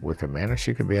with her man, or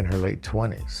she could be in her late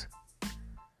 20s.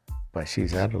 But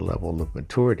she's at a level of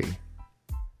maturity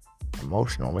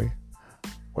emotionally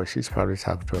where she's probably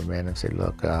talking to her man and say,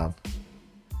 look, I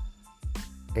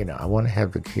want to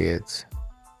have the kids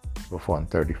before I'm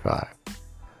 35.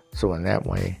 So in that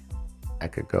way, I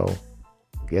could go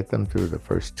get them through the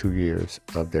first 2 years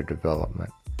of their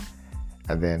development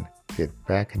and then get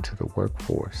back into the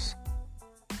workforce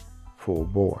full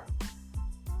bore.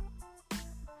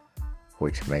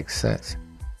 Which makes sense.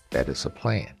 That is a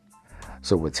plan.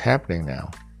 So what's happening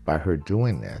now, by her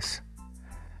doing this,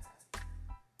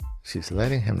 she's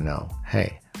letting him know,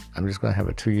 hey, I'm just going to have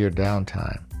a 2-year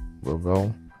downtime. We'll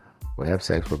go, we'll have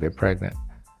sex, we'll get pregnant.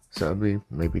 So it'll be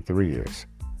maybe 3 years.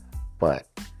 But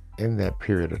in that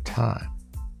period of time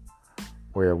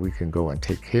where we can go and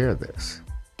take care of this.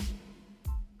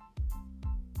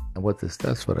 And what this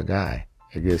does for the guy,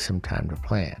 it gives him time to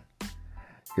plan.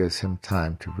 Gives him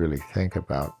time to really think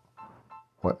about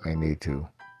what may need to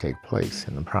take place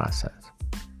in the process.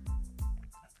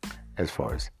 As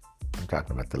far as I'm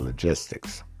talking about the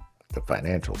logistics, the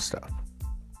financial stuff.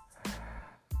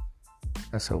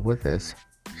 And so with this,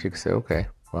 she could say, okay,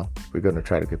 well, we're going to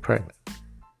try to get pregnant.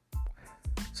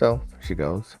 So she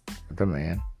goes with the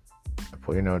man.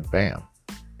 Before you know it, bam,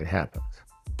 it happens.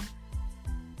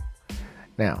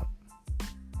 Now,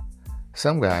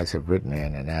 some guys have written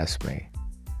in and asked me,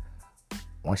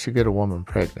 once you get a woman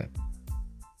pregnant,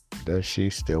 does she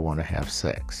still want to have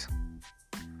sex?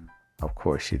 Of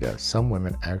course she does. Some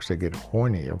women actually get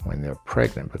hornier when they're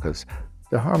pregnant because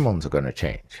their hormones are going to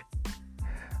change.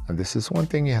 And this is one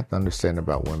thing you have to understand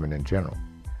about women in general.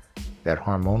 That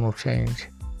hormonal change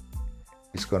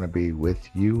is going to be with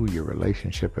you, your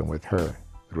relationship, and with her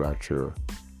throughout your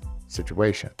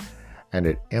situation. And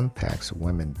it impacts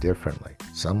women differently.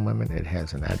 Some women, it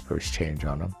has an adverse change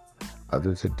on them.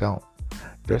 Others, it don't.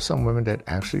 There's some women that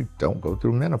actually don't go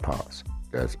through menopause.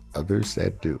 There's others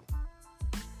that do.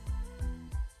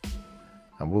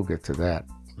 And we'll get to that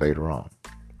later on.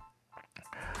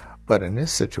 But in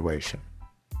this situation,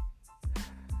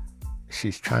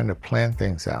 she's trying to plan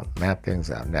things out, map things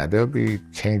out. Now, there'll be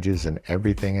changes in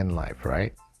everything in life,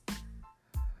 right?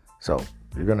 So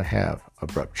you're going to have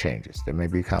abrupt changes. There may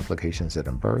be complications at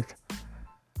birth.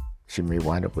 She may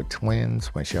wind up with twins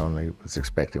when she only was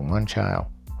expecting one child.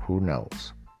 Who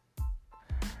knows?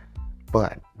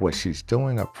 But what she's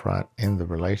doing up front in the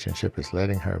relationship is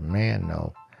letting her man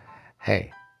know,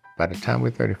 hey, by the time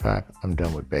we're 35, I'm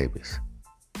done with babies.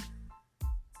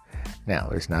 Now,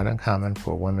 it's not uncommon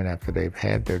for women after they've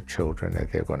had their children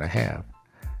that they're going to have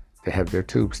their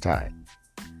tubes tied.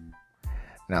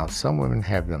 Now, some women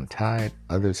have them tied,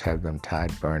 others have them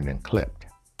tied, burned, and clipped.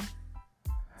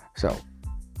 So,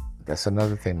 that's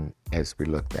another thing as we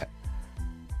looked at.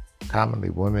 Commonly,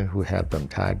 women who have them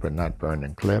tied but not burned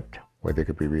and clipped, where they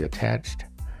could be reattached,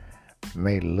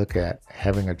 may look at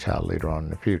having a child later on in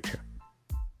the future.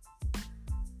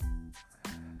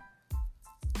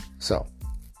 So,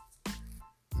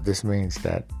 this means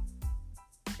that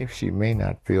if she may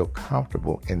not feel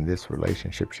comfortable in this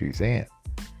relationship she's in,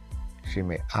 she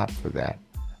may opt for that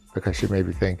because she may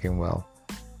be thinking, well,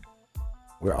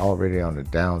 we're already on the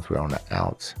downs, we're on the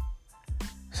outs,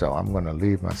 so I'm going to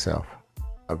leave myself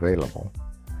available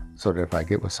so that if I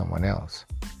get with someone else,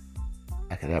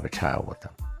 I could have a child with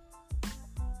them.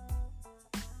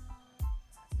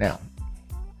 Now,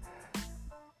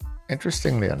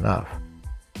 interestingly enough,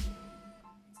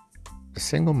 the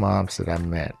single moms that I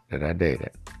met, that I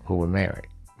dated, who were married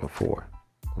before,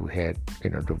 who had,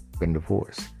 been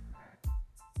divorced,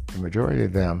 the majority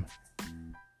of them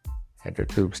had their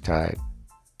tubes tied,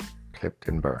 clipped,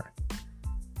 and burned.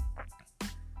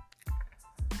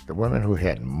 The women who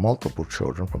had multiple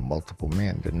children from multiple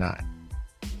men did not.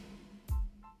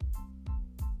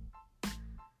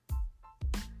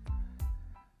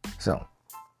 So,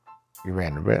 you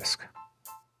ran the risk.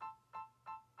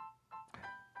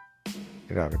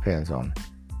 It all depends on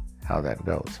how that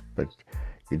goes. But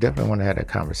you definitely want to have a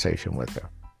conversation with her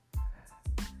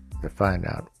to find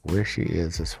out where she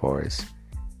is as far as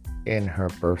in her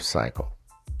birth cycle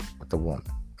with the woman,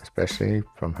 especially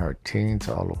from her teens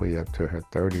all the way up to her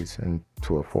 30s and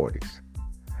to her 40s.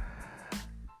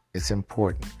 It's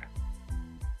important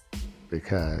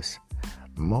because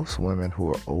most women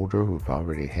who are older, who've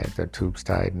already had their tubes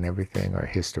tied and everything, or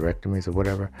hysterectomies or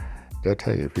whatever, they'll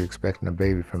tell you, if you're expecting a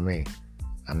baby from me,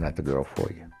 I'm not the girl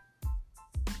for you.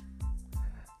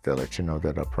 They'll let you know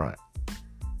that up front.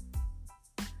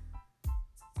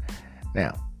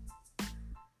 Now,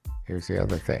 here's the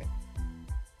other thing.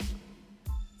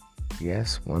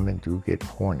 Yes, women do get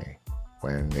horny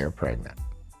when they're pregnant.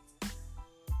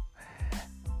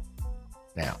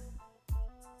 Now,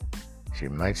 she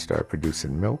might start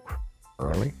producing milk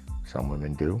early. Some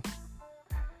women do.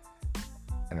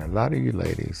 And a lot of you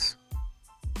ladies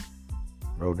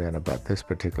wrote in about this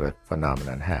particular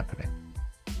phenomenon happening.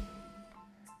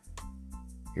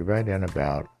 You write in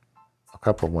about, a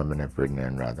couple of women have written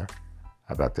in rather,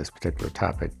 about this particular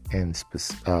topic in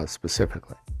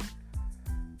specifically.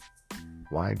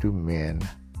 Why do men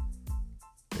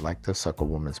like to suck a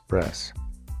woman's breast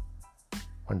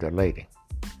when they're lading?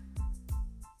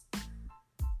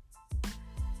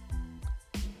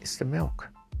 It's the milk.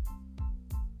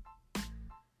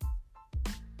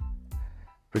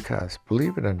 Because,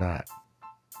 believe it or not,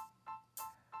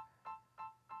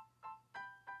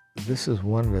 this is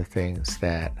one of the things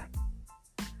that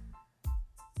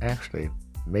actually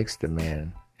makes the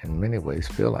man, in many ways,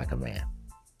 feel like a man.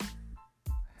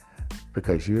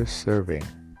 Because you're serving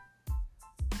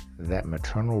that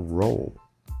maternal role,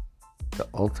 the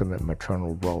ultimate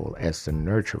maternal role as the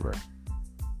nurturer,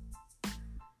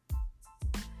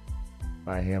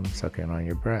 by him sucking on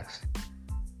your breast.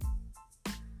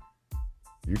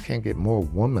 You can't get more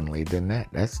womanly than that.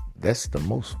 That's the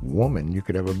most woman you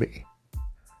could ever be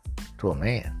to a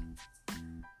man.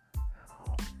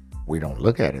 We don't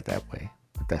look at it that way,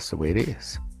 but that's the way it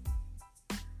is.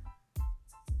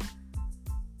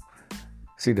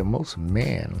 See, the most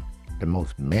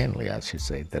manly, I should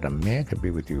say, that a man could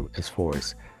be with you as far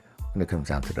as when it comes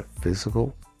down to the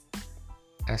physical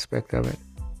aspect of it,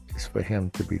 is for him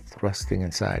to be thrusting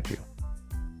inside you.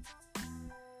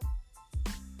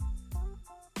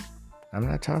 I'm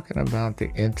not talking about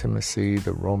the intimacy,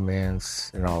 the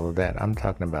romance, and all of that. I'm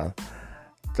talking about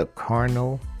the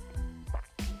carnal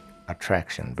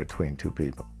attraction between two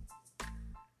people.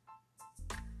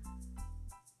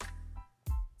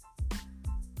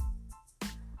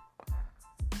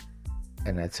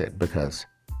 And that's it, because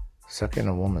sucking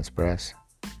a woman's breast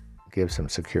gives him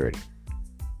security.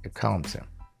 It calms him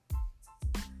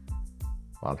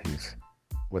while he's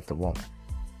with the woman.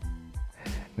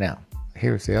 Now,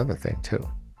 here's the other thing too.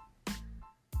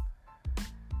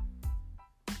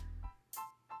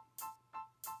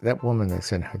 That woman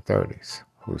that's in her 30s,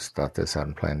 who's thought this out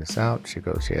and planned this out, she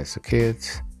has the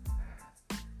kids,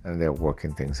 and they're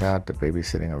working things out, the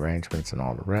babysitting arrangements and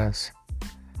all the rest.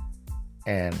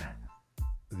 And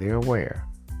they're aware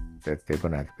that they're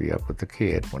going to have to be up with the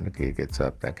kid when the kid gets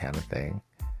up, that kind of thing.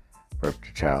 Birth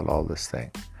the child, all this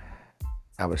thing.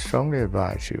 I would strongly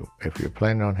advise you, if you're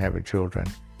planning on having children,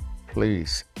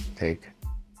 please take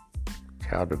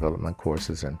child development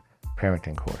courses and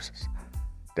parenting courses.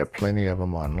 There are plenty of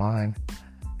them online.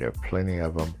 There are plenty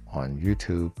of them on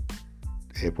YouTube.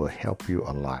 It will help you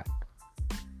a lot.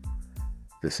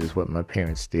 This is what my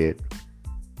parents did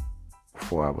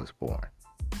before I was born.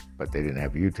 But they didn't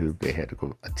have YouTube. They had to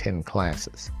go attend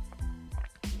classes.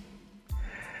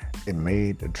 It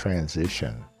made the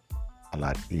transition a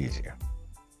lot easier.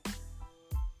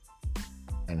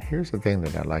 And here's the thing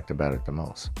that I liked about it the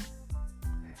most.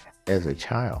 As a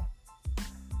child,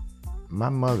 my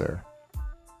mother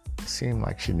seemed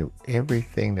like she knew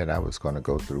everything that I was going to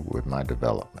go through with my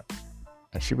development.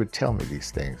 And she would tell me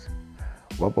these things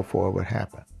well before it would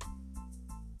happen.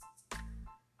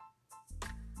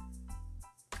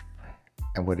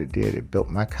 And what it did, it built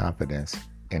my confidence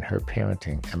in her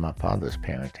parenting and my father's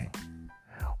parenting,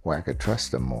 where I could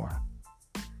trust them more.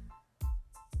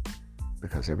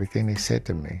 Because everything they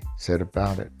said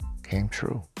about it, came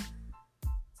true.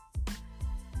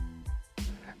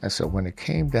 And so when it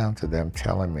came down to them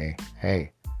telling me,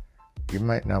 hey, you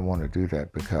might not want to do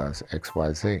that because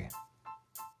XYZ.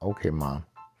 Okay, Mom,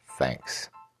 thanks.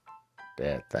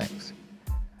 Dad, thanks.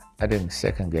 I didn't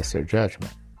second guess their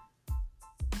judgment,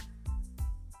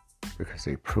 because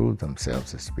they proved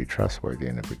themselves as to be trustworthy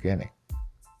in the beginning.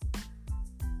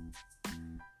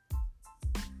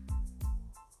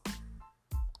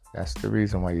 That's the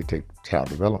reason why you take child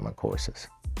development courses.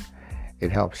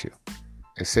 It helps you.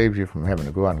 It saves you from having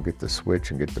to go out and get the switch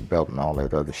and get the belt and all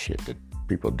that other shit that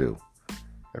people do.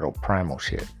 That old primal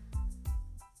shit.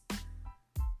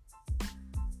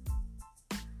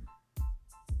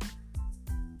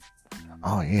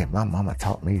 Oh yeah, my mama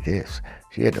taught me this.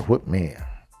 She had to whip me.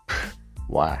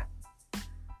 Why?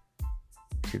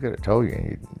 She could have told you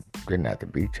and you didn't have to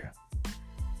beat you.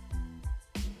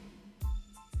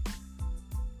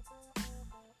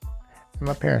 And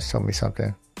my parents told me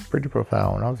something pretty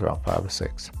profound when I was around 5 or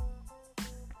 6.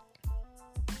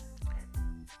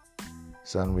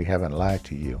 Son, we haven't lied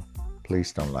to you.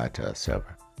 Please don't lie to us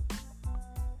ever.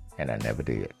 And I never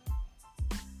did.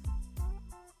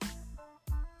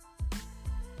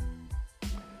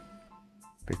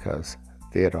 Because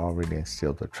they had already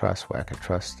instilled the trust where I could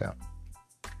trust them.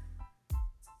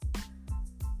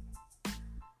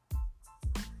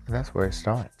 And that's where it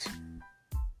starts.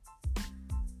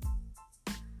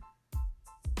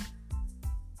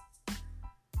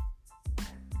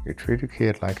 You treat a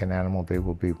kid like an animal, they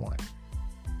will be one.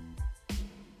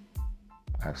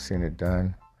 I've seen it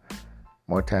done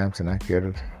more times than I care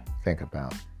to think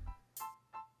about.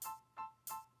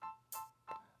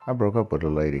 I broke up with a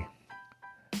lady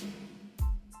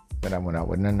that I went out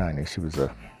with in the 90s. She was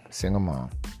a single mom.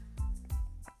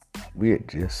 We had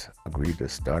just agreed to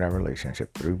start our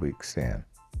relationship 3 weeks in.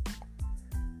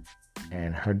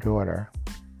 And her daughter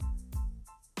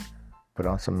put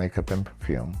on some makeup and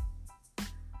perfume.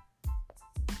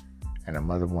 And her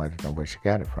mother wanted to know where she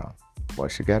got it from. Well,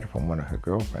 she got it from one of her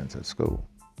girlfriends at school.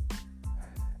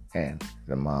 And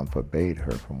the mom forbade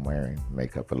her from wearing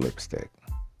makeup or lipstick.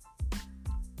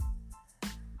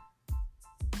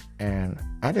 And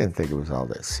I didn't think it was all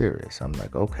that serious. I'm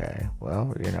like, okay,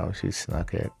 well, she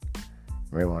snuck it.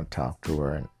 May want to talk to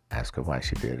her and ask her why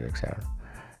she did it, etc.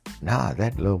 Nah,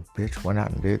 that little bitch went out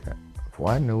and did that.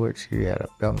 before I knew it, she had a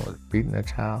belt and was beating a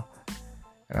child.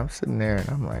 And I'm sitting there and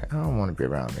I'm like, I don't want to be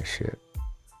around this shit.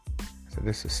 I said,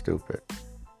 this is stupid.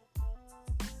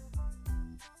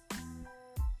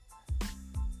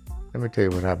 Let me tell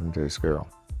you what happened to this girl.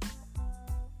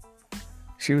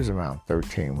 She was around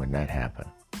 13 when that happened.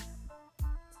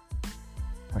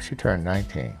 When she turned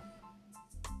 19,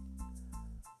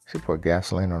 she poured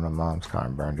gasoline on her mom's car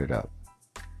and burned it up.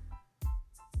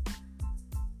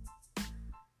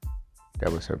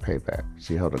 That was her payback.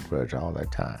 She held a grudge all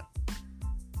that time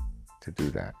to do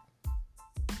that,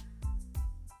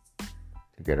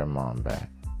 to get her mom back.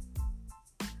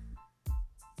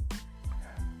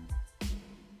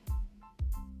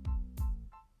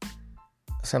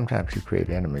 Sometimes you create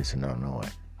enemies and don't know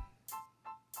it.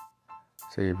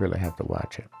 So you really have to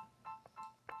watch it.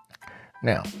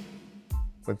 Now,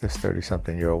 with this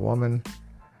 30-something-year-old woman,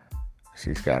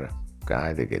 she's got a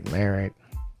guy, they get married,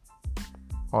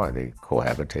 or they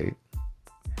cohabitate,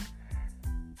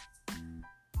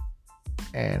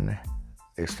 and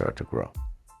they start to grow.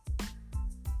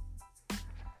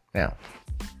 Now,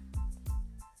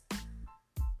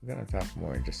 we're going to talk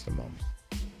more in just a moment.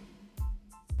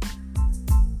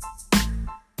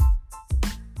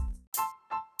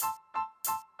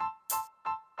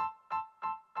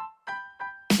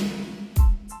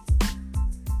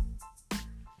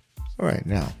 All right,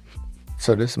 now,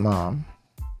 so this mom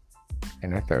in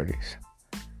her 30s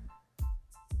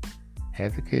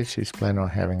had the kids she's planning on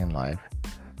having in life,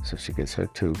 so she gets her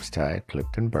tubes tied,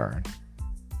 clipped, and burned,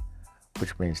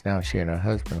 which means now she and her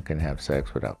husband can have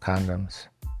sex without condoms,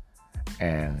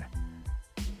 and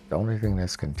the only thing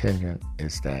that's contingent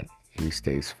is that he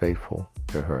stays faithful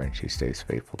to her and she stays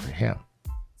faithful to him.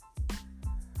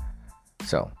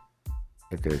 So,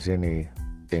 if there's any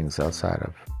things outside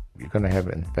of, you're going to have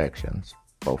infections.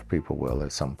 Both people will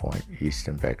at some point. Yeast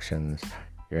infections,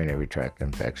 urinary tract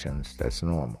infections, that's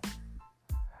normal.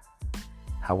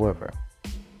 However,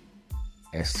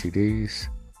 STDs,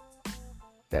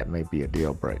 that may be a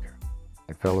deal breaker.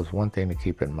 And fellas, one thing to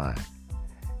keep in mind,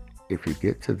 if you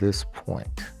get to this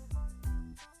point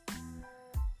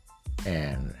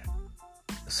and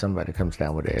somebody comes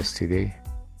down with an STD,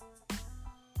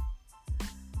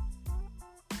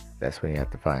 that's when you have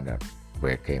to find out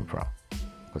where it came from.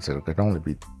 Because it could only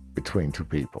be between two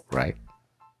people, right?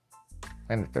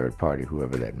 And a third party,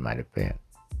 whoever that might have been.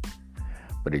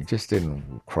 But it just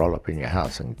didn't crawl up in your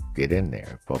house and get in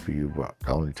there. Both of you were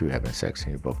the only two having sex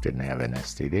and you both didn't have an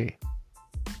STD.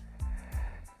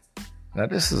 Now,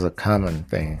 this is a common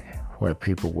thing where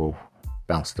people will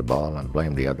bounce the ball and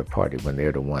blame the other party when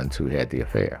they're the ones who had the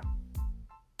affair.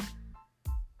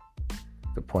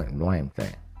 The point and blame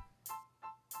thing.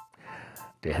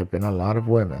 There have been a lot of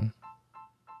women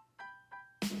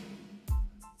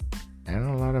and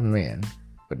a lot of men,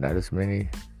 but not as many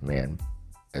men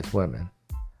as women,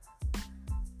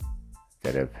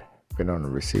 that have been on the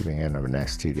receiving end of an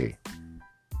STD.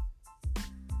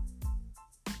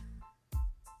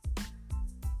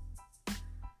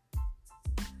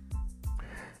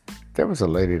 There was a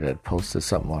lady that posted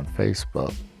something on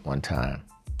Facebook one time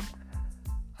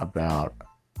about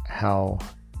how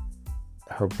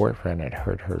her boyfriend had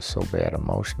hurt her so bad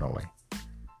emotionally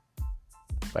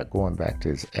by going back to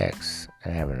his ex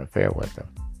and having an affair with him,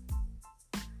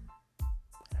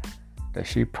 that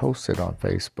she posted on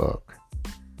Facebook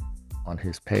on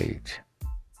his page,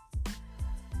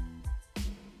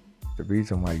 the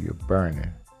reason why you're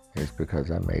burning is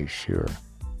because I made sure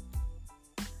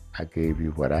I gave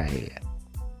you what I had.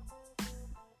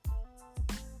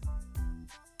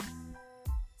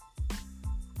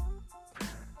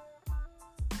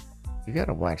 You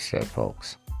gotta watch that,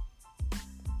 folks.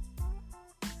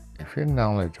 If you're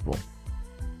knowledgeable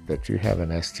that you have an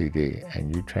STD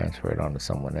and you transfer it on to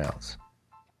someone else,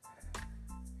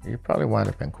 you probably wind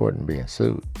up in court and being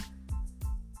sued.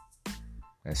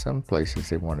 In some places,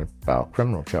 they want to file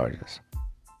criminal charges.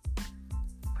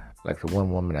 Like the one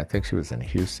woman, I think she was in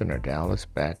Houston or Dallas,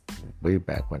 way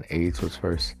back when AIDS was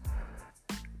first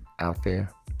out there,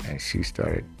 and she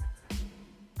started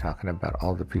talking about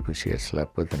all the people she had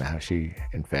slept with and how she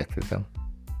infected them.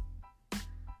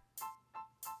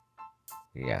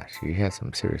 Yeah, she had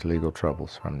some serious legal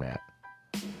troubles from that.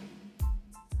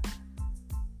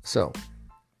 So,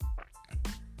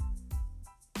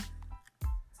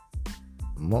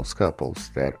 most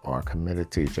couples that are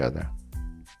committed to each other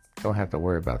don't have to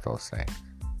worry about those things.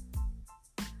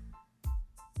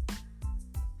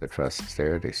 The trust is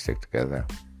there, they stick together,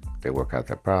 they work out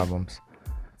their problems,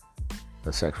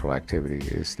 the sexual activity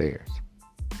is theirs.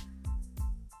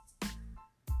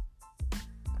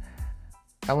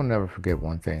 I will never forget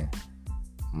one thing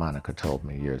Monica told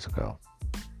me years ago.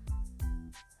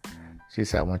 She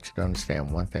said, I want you to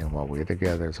understand one thing while we're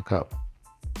together as a couple.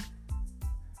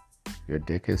 Your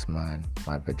dick is mine.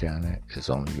 My vagina is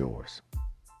only yours.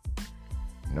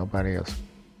 Nobody else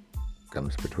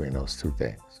comes between those two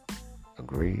things.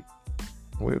 Agreed?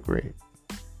 We agreed.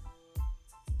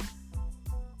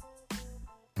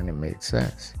 And it made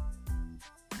sense.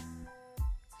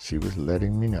 She was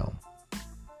letting me know.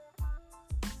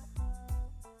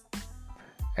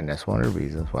 And that's one of the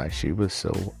reasons why she was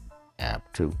so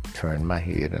apt to turn my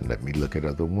head and let me look at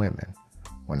other women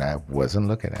when I wasn't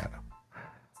looking at them.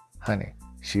 Honey,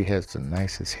 she has the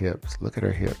nicest hips. Look at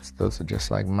her hips. Those are just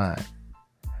like mine.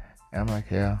 And I'm like,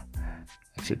 yeah,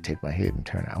 I should take my head and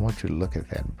turn it. I want you to look at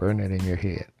that and burn it in your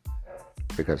head.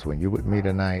 Because when you're with me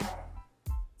tonight,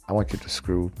 I want you to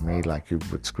screw me like you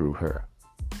would screw her.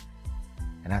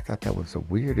 And I thought that was the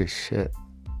weirdest shit.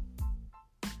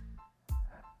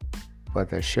 But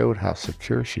that showed how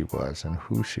secure she was and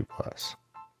who she was.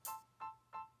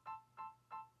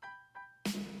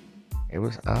 It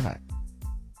was odd.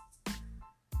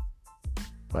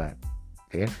 But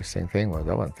the interesting thing was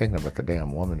I wasn't thinking about the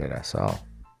damn woman that I saw.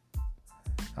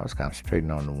 I was concentrating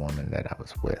on the woman that I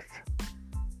was with.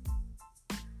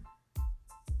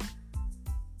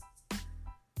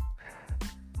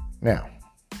 Now,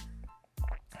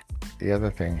 the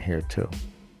other thing here too.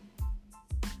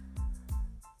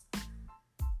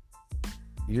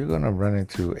 You're going to run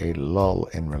into a lull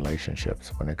in relationships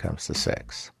when it comes to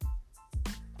sex.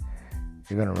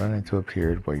 You're going to run into a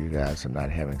period where you guys are not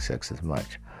having sex as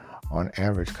much. On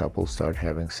average, couples start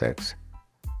having sex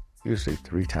usually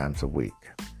 3 times a week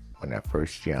when they're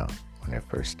first young, when they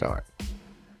first start.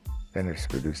 Then it's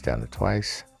reduced down to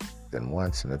twice, then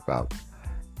once, and about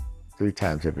 3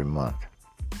 times every month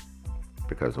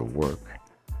because of work.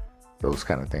 Those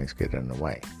kind of things get in the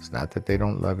way. It's not that they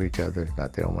don't love each other. It's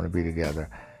not they don't want to be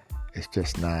together. It's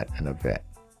just not an event.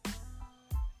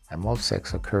 And most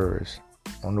sex occurs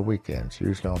on the weekends,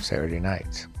 usually on Saturday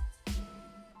nights.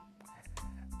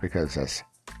 Because that's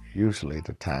usually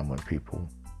the time when people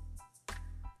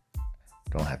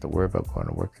don't have to worry about going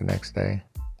to work the next day.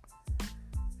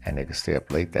 And they can stay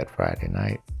up late that Friday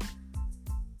night.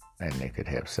 And they could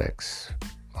have sex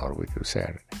all the way through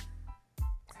Saturday.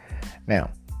 Now,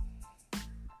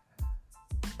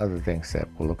 other things that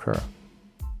will occur.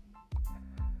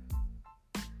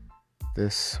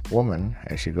 This woman,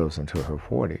 as she goes into her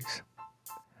 40s,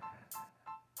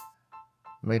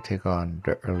 may take on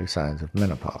the early signs of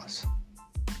menopause.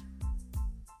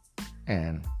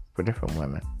 And for different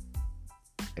women,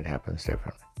 it happens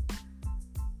differently.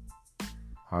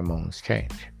 Hormones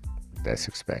change. That's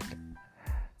expected.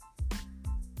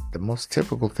 The most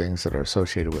typical things that are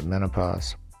associated with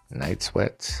menopause: night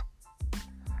sweats.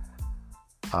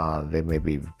 They may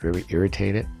be very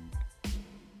irritated,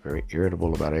 very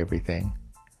irritable about everything,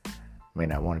 may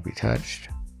not want to be touched,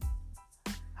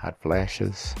 hot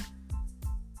flashes,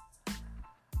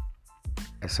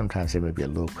 and sometimes they may be a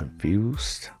little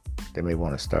confused. They may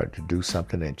want to start to do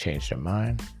something and change their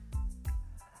mind.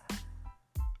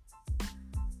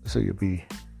 So you'll be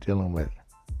dealing with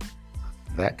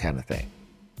that kind of thing.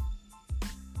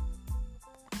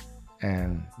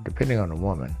 And depending on the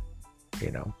woman,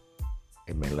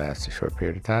 it may last a short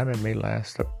period of time. It may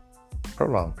last a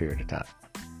prolonged period of time.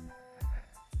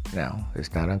 Now,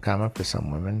 it's not uncommon for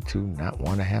some women to not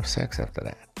want to have sex after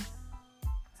that.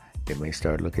 They may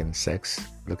start looking at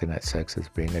sex as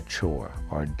being a chore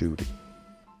or a duty.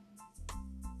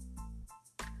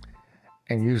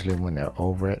 And usually when they're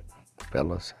over it,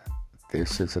 fellas,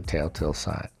 this is a telltale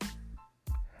sign.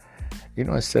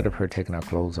 Instead of her taking her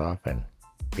clothes off and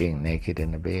being naked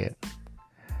in the bed,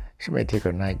 she may take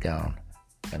her nightgown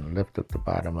and lift up the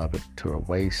bottom of it to her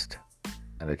waist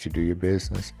and let you do your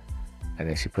business, and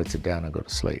then she puts it down and go to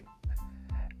sleep.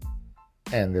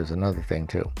 And there's another thing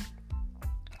too.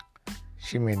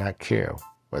 She may not care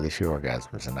whether she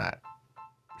orgasms or not.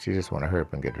 She just want to hurry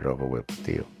up and get it over with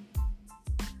you.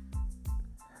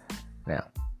 Now,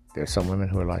 there's some women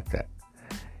who are like that.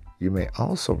 You may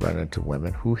also run into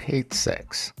women who hate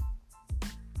sex,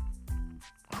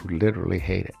 who literally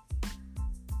hate it.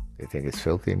 They think it's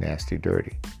filthy, nasty,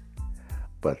 dirty,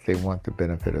 but they want the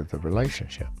benefit of the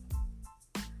relationship.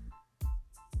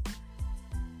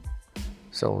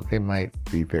 So they might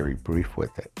be very brief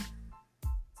with it.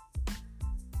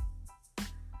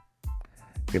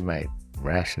 They might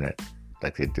ration it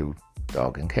like they do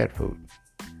dog and cat food.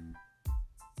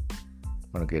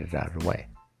 Want to get it out of the way.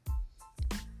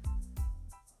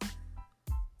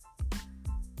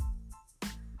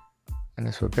 And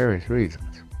it's for various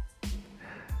reasons.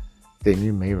 Then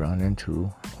you may run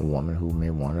into a woman who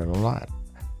may want it a lot.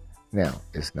 Now,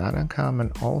 it's not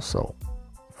uncommon also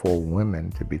for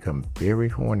women to become very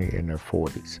horny in their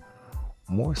 40s,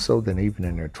 more so than even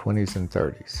in their 20s and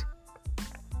 30s.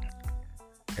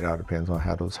 It all depends on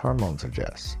how those hormones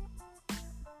adjust.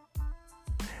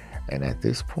 And at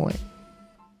this point,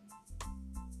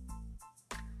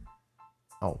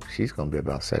 she's going to be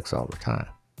about sex all the time.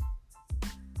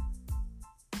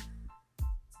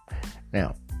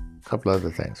 Now, a couple other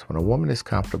things. When a woman is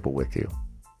comfortable with you,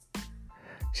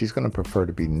 she's going to prefer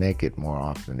to be naked more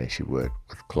often than she would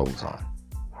with clothes on.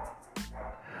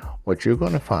 What you're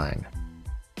going to find,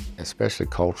 especially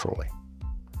culturally,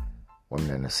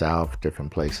 women in the South,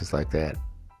 different places like that,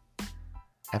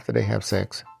 after they have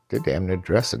sex, they're damn near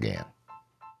dress again.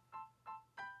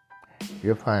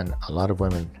 You'll find a lot of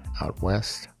women out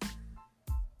west,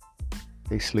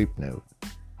 they sleep nude.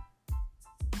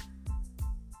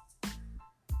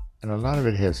 And a lot of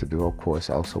it has to do, of course,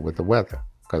 also with the weather.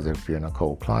 Because if you're in a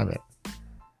cold climate,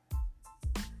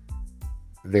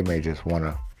 they may just want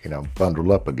to,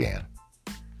 bundle up again.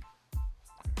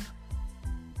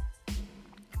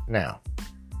 Now,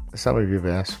 some of you have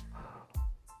asked,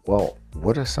 well,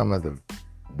 what are some of the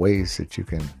ways that you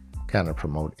can kind of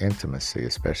promote intimacy,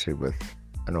 especially with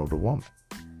an older woman?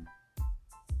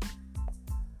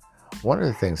 One of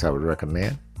the things I would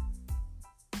recommend,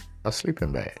 a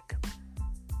sleeping bag.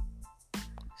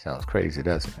 Sounds crazy,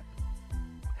 doesn't it?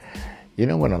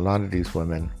 When a lot of these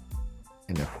women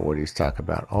in their 40s talk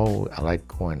about, I like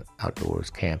going outdoors,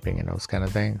 camping and those kind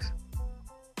of things.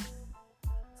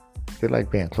 They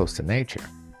like being close to nature.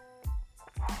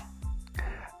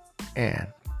 And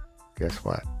guess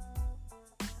what?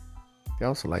 They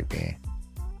also like being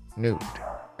nude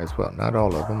as well. Not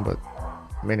all of them, but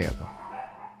many of them.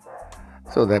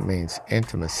 So that means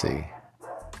intimacy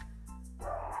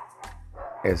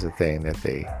is a thing that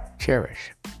they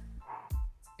cherish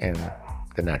in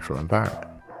the natural environment.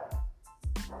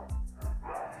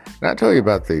 Now, I told you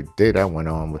about the date I went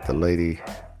on with the lady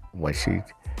when she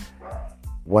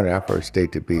wanted our first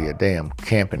date to be a damn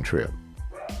camping trip.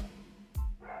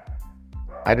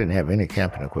 I didn't have any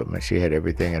camping equipment. She had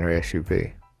everything in her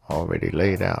SUV already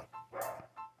laid out.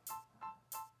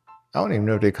 I don't even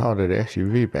know if they called it an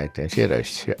SUV back then. She had a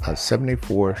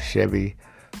 74 Chevy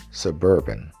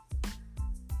Suburban,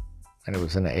 and it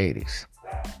was in the 80s.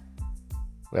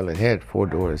 Well, it had 4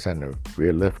 doors and the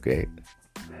rear lift gate,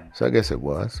 so I guess it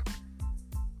was.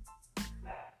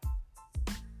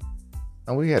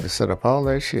 And we had to set up all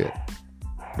that shit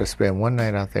to spend one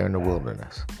night out there in the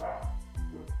wilderness.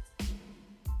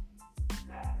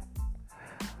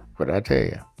 But I tell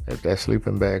you, if that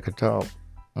sleeping bag could talk,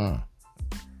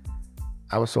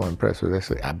 I was so impressed with this.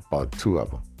 I bought 2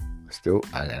 of them.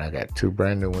 And I got 2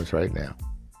 brand new ones right now.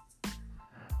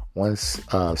 One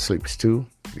sleeps 2,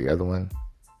 the other one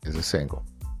is a single.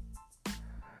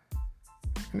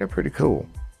 And they're pretty cool.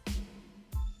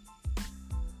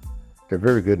 They're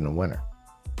very good in the winter.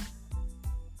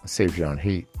 It saves you on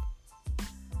heat.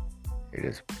 You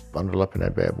just bundle up in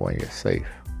that bad boy and you're safe.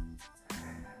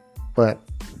 But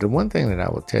the one thing that I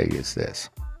will tell you is this.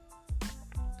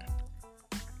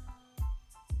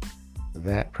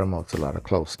 That promotes a lot of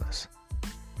closeness.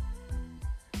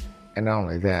 And not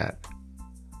only that,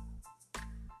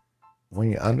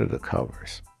 when you're under the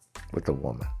covers with a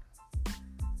woman,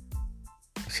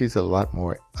 she's a lot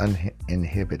more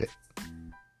uninhibited.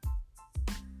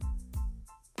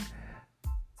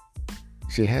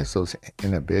 She has those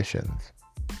inhibitions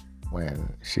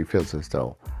when she feels as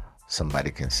though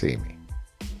somebody can see me.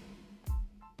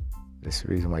 This is the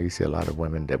reason why you see a lot of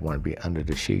women that want to be under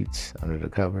the sheets, under the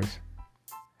covers.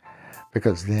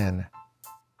 Because then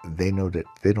they know that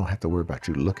they don't have to worry about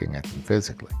you looking at them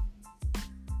physically.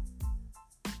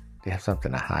 They have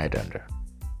something to hide under.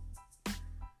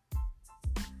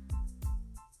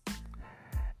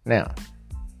 Now,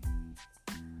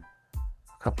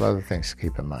 a couple other things to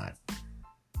keep in mind.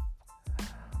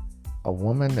 A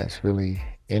woman that's really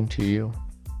into you,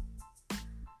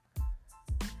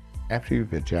 after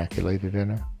you've ejaculated in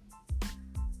her,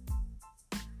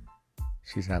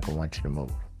 she's not going to want you to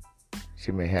move.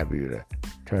 She may have you to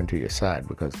turn to your side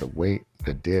because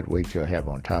the dead weight you'll have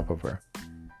on top of her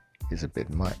is a bit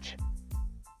much.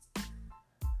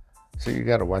 So you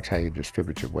got to watch how you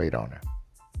distribute your weight on her.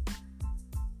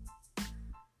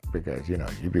 Because,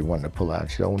 you be wanting to pull out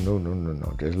and say,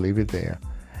 no, just leave it there.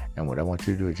 And what I want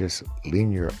you to do is just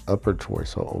lean your upper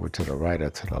torso over to the right or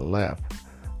to the left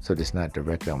so it's not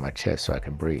directly on my chest so I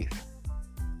can breathe.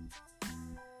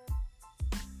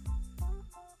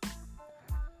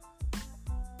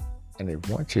 And they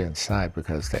want you inside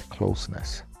because that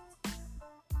closeness.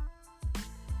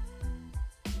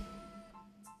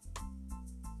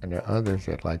 And there are others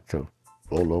that like to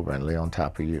roll over and lay on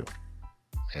top of you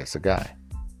as a guy.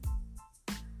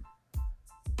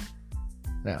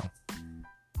 Now,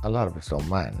 a lot of us don't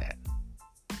mind that.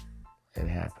 It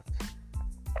happens.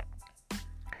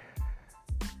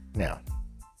 Now,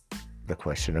 the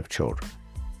question of children.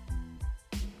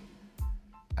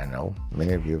 I know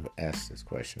many of you have asked this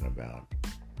question about,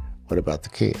 what about the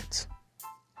kids?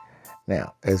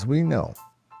 Now, as we know,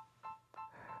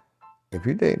 if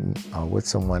you're dating or with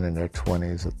someone in their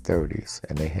 20s or 30s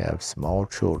and they have small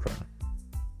children,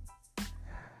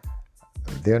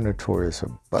 they're notorious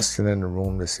for busting in the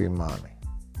room to see mommy.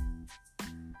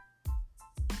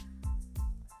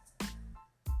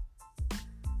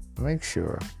 Make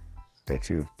sure that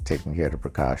you've taken care of the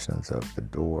precautions of the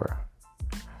door.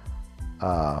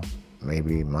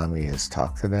 Maybe mommy has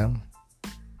talked to them.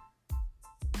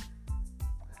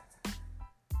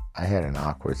 I had an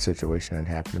awkward situation that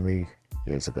happened to me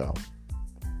years ago.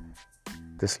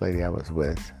 This lady I was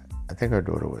with, I think her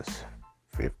daughter was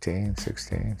 15,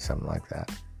 16, something like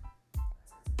that.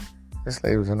 This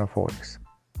lady was in her 40s.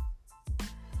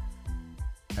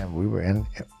 And we were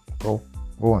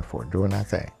going for it, doing our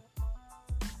thing.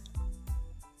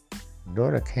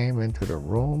 Daughter came into the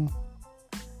room.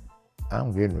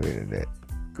 I'm getting ready to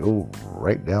go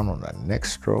right down on the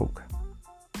next stroke.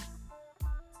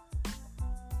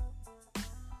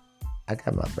 I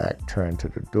got my back turned to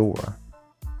the door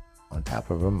on top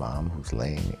of her mom, who's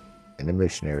laying in the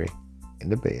missionary in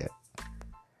the bed.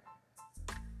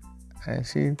 And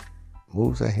she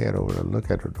moves her head over to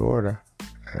look at her daughter.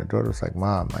 And her daughter's like,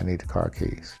 "Mom, I need the car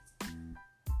keys."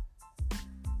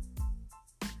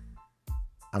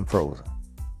 I'm frozen.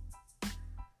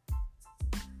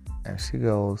 And she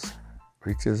goes,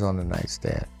 reaches on the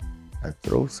nightstand and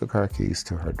throws the car keys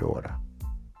to her daughter.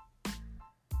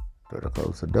 Daughter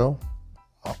closes the door,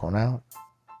 walk on out.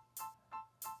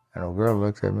 And the girl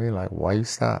looks at me like, "Why you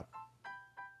stop?"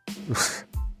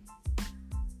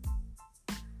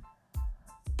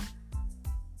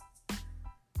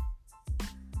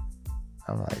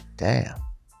 I'm like, damn,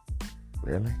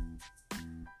 really?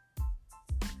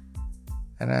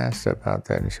 And I asked her about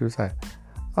that, and she was like,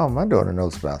 "Oh, my daughter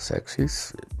knows about sex.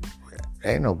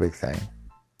 Ain't no big thing."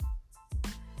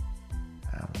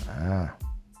 I'm like,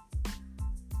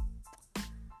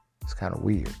 it's kind of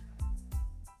weird.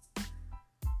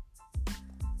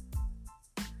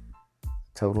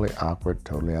 Totally awkward,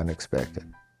 totally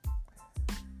unexpected.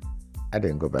 I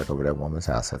didn't go back over that woman's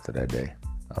house after that day.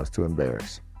 I was too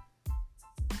embarrassed.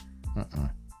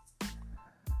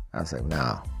 I was like,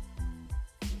 nah.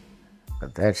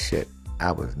 But that shit,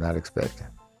 I was not expecting.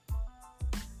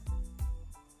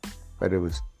 But it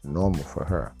was normal for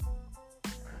her,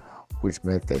 which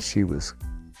meant that she was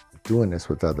doing this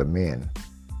with other men,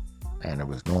 and it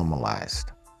was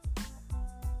normalized.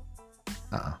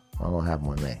 Not gonna happen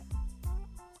with me.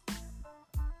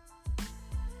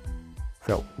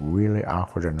 Felt really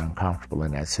awkward and uncomfortable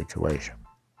in that situation.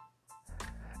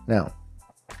 Now,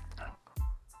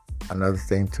 another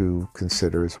thing to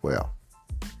consider as well.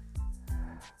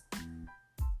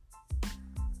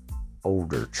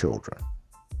 Older children.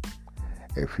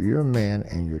 If you're a man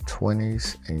in your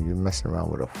 20s and you're messing around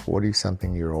with a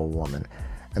 40-something-year-old woman,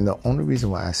 and the only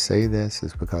reason why I say this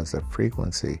is because the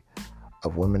frequency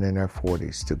of women in their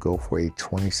 40s to go for a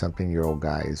 20-something-year-old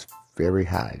guy is very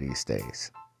high these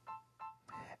days,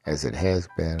 as it has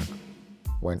been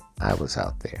when I was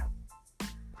out there.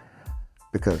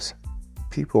 Because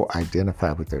people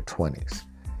identify with their 20s.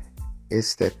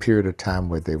 It's that period of time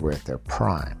where they were at their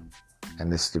prime.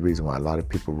 And this is the reason why a lot of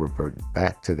people revert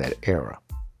back to that era.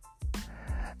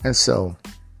 And so,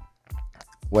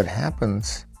 what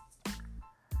happens,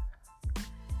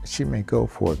 she may go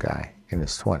for a guy in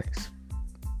his 20s.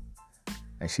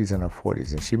 And she's in her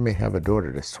 40s. And she may have a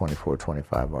daughter that's 24,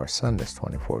 25, or a son that's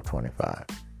 24, 25.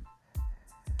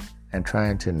 And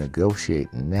trying to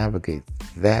negotiate and navigate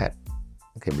that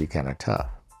can be kind of tough.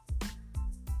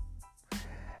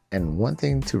 And one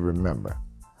thing to remember,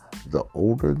 the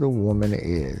older the woman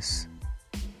is,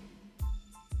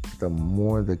 the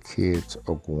more the kids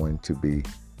are going to be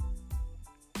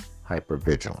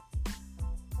hypervigilant,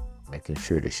 making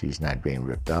sure that she's not being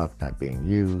ripped off, not being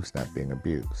used, not being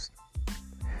abused.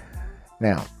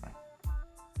 Now,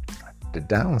 the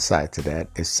downside to that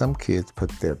is some kids put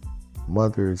their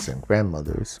mothers and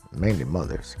grandmothers, mainly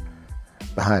mothers,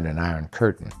 behind an iron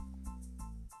curtain.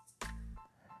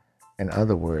 In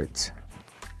other words,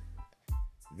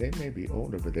 they may be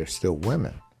older, but they're still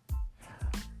women.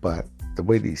 But the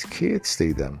way these kids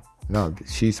see them, no,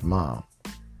 she's mom.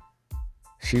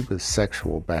 She was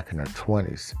sexual back in her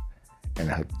 20s and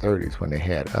her 30s when they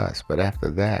had us. But after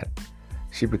that,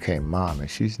 She became mom, and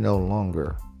she's no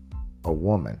longer a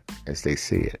woman as they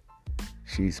see it.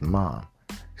 She's mom.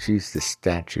 She's the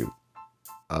statue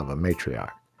of a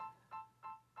matriarch.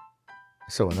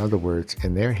 So in other words,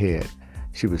 in their head,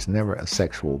 she was never a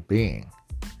sexual being.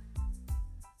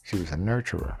 She was a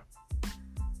nurturer,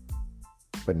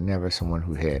 but never someone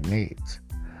who had needs.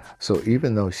 So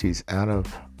even though she's out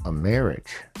of a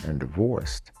marriage and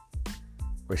divorced,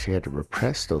 where she had to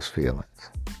repress those feelings,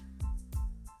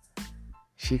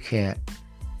 she can't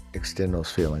extend those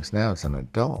feelings now as an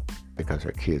adult because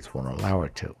her kids won't allow her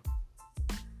to.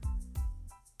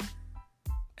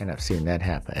 And I've seen that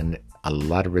happen, and a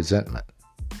lot of resentment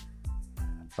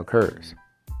occurs.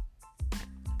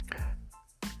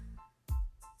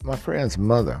 My friend's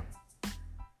mother,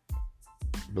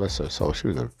 bless her soul, she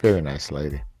was a very nice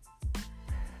lady.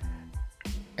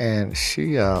 And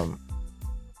she had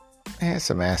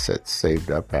some assets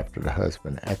saved up after her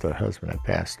husband had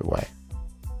passed away.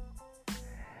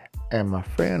 And my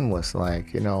friend was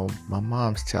like, my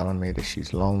mom's telling me that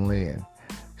she's lonely and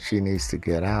she needs to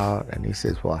get out. And he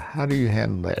says, well, how do you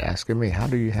handle that? Asking me, how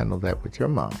do you handle that with your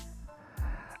mom?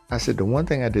 I said, the one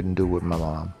thing I didn't do with my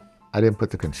mom, I didn't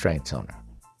put the constraints on her.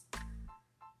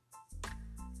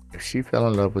 If she fell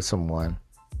in love with someone,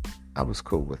 I was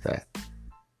cool with that.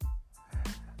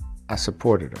 I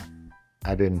supported her.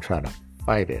 I didn't try to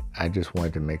fight it. I just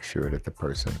wanted to make sure that the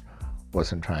person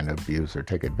wasn't trying to abuse or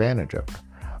take advantage of her.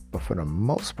 But for the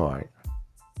most part,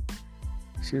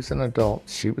 she was an adult.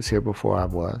 She was here before I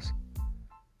was.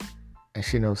 And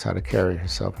she knows how to carry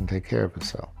herself and take care of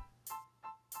herself.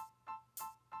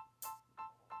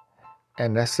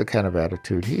 And that's the kind of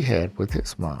attitude he had with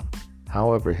his mom.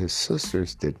 However, his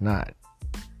sisters did not.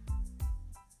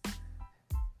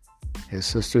 His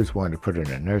sisters wanted to put her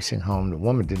in a nursing home. The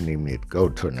woman didn't even need to go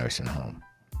to a nursing home.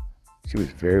 She was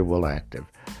very well active.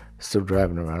 Still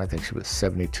driving around. I think she was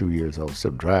 72 years old,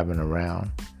 still driving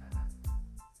around.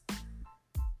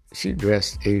 She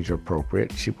dressed age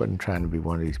appropriate. She wasn't trying to be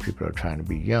one of these people that are trying to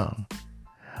be young.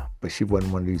 But she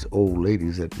wasn't one of these old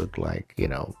ladies that looked like,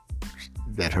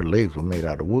 that her legs were made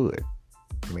out of wood.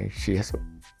 I mean, she has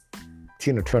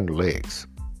Tina Turner legs.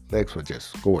 Legs were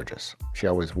just gorgeous. She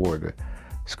always wore the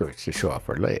skirts to show off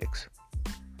her legs.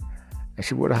 And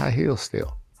she wore the high heels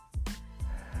still.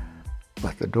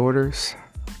 But the daughters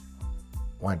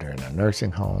wanted her in a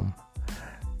nursing home.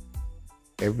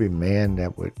 Every man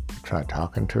that would try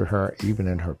talking to her, even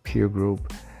in her peer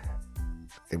group,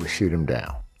 they would shoot him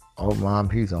down. Oh, Mom,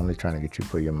 he's only trying to get you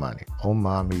for your money. Oh,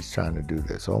 Mom, he's trying to do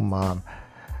this. Oh, Mom.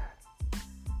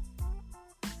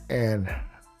 And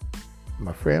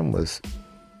my friend was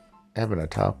having a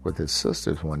talk with his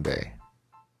sisters one day,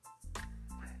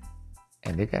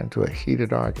 and they got into a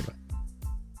heated argument.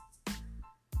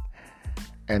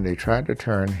 And they tried to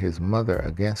turn his mother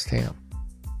against him.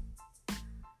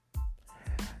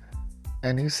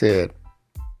 And he said,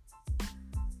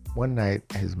 one night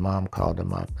his mom called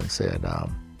him up and said,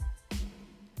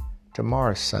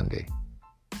 tomorrow's Sunday.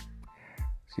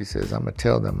 She says, I'm going to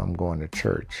tell them I'm going to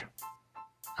church.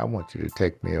 I want you to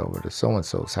take me over to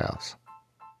so-and-so's house.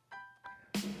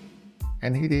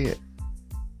 And he did.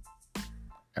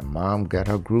 And Mom got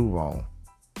her groove on.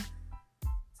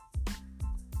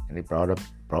 And he brought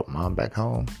Mom back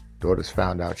home. Daughters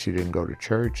found out she didn't go to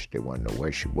church. They wanted to know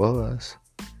where she was.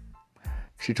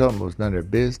 She told them it was none of their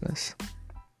business.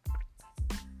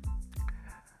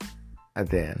 And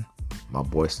then my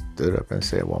boy stood up and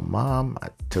said, well, Mom, I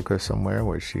took her somewhere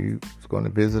where she was going to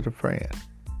visit a friend.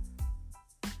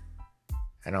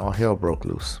 And all hell broke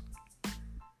loose.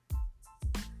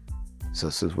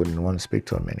 Sisters wouldn't want to speak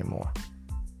to him anymore.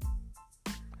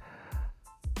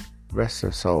 Rest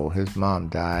her soul, his mom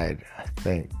died, I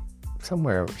think,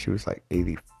 somewhere, she was like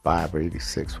 85 or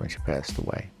 86 when she passed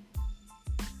away.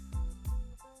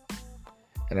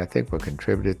 And I think what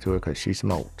contributed to it, because she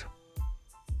smoked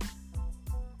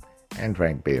and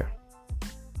drank beer.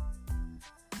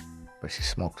 But she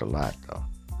smoked a lot, though,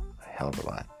 a hell of a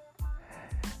lot.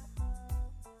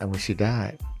 And when she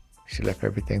died, she left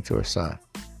everything to her son.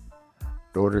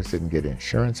 Daughters didn't get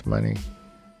insurance money.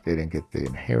 They didn't get the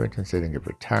inheritance. They didn't get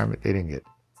retirement. They didn't get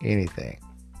anything.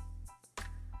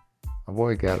 My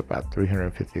boy got about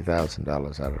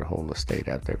 $350,000 out of the whole estate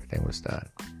after everything was done.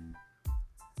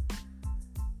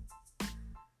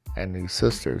 And these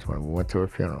sisters, when we went to her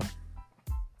funeral,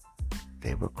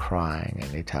 they were crying and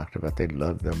they talked about they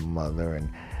loved their mother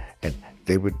and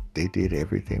they did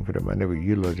everything for them and they were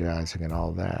eulogizing and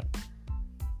all that.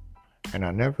 And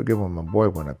I'll never forget when my boy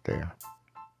went up there,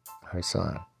 her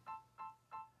son.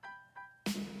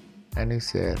 And he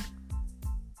said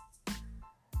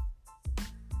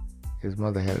his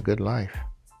mother had a good life.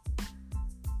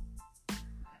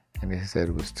 And he said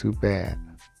it was too bad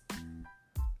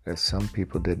that some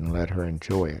people didn't let her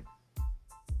enjoy it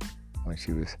when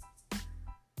she was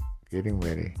getting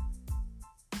ready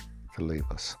to leave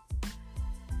us.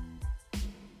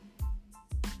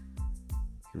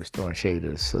 He was throwing shade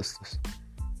at his sisters.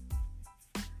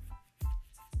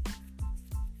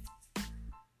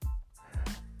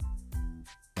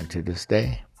 And to this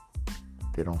day,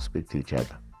 they don't speak to each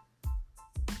other.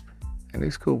 And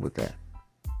he's cool with that.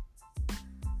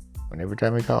 And every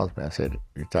time he calls me, I said,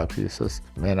 you talk to your sisters?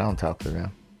 Man, I don't talk to them.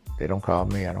 They don't call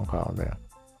me, I don't call them.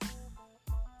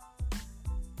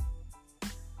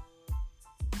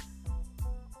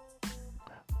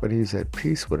 But he's at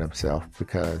peace with himself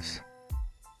because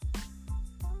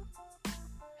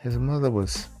his mother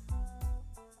was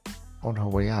on her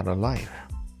way out of life.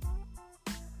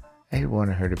 And he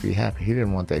wanted her to be happy. He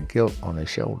didn't want that guilt on his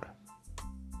shoulder.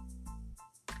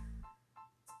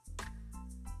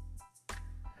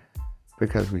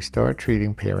 Because we start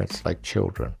treating parents like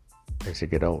children as they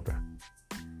get older.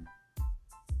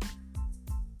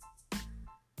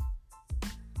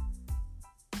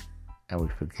 And we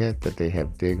forget that they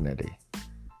have dignity.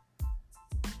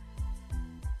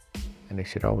 And they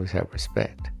should always have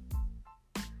respect.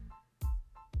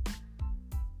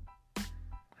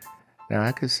 Now,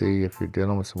 I could see if you're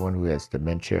dealing with someone who has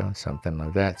dementia or something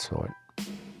of that sort.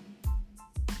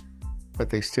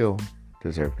 But they still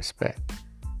deserve respect.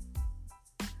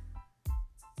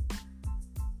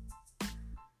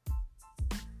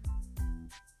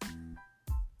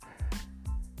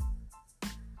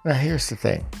 Now, here's the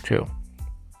thing, too.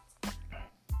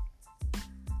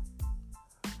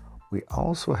 We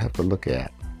also have to look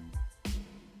at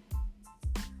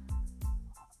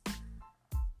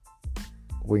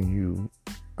when you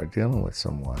are dealing with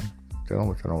someone, dealing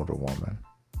with an older woman,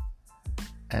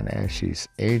 and as she's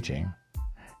aging,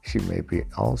 she may be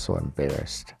also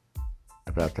embarrassed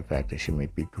about the fact that she may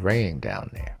be graying down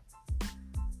there.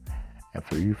 And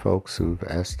for you folks who've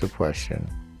asked the question,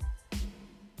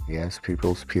 yes,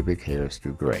 people's pubic hairs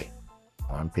do gray.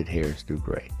 Armpit hairs do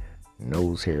gray.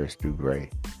 Nose hairs do gray.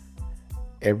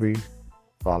 Every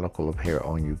follicle of hair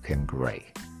on you can gray.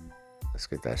 Let's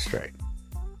get that straight.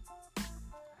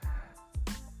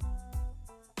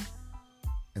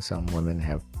 And some women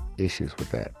have issues with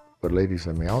that. But ladies,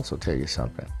 let me also tell you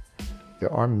something.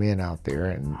 There are men out there,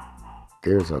 and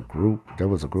there was a group, I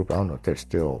don't know if they're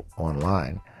still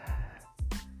online.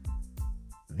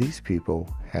 These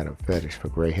people had a fetish for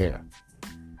gray hair,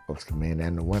 both the men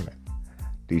and the women.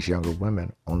 These younger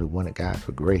women only wanted guys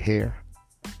with gray hair,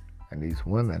 and these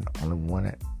women only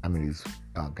wanted, these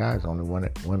guys only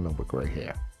wanted women with gray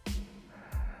hair.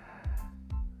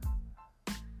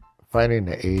 Fighting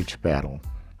the age battle,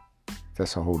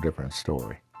 that's a whole different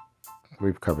story.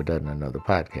 We've covered that in another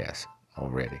podcast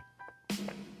already.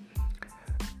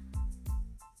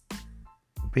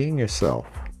 Being yourself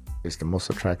is the most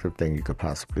attractive thing you could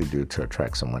possibly do to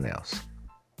attract someone else.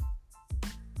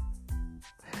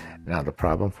 Now, the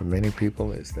problem for many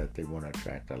people is that they want to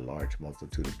attract a large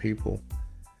multitude of people.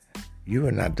 You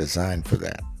are not designed for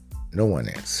that. No one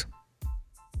is.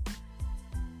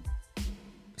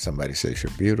 Somebody says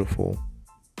you're beautiful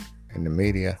in the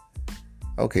media.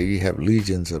 Okay, you have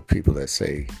legions of people that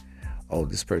say, oh,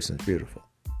 this person's beautiful.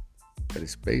 But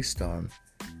it's based on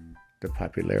the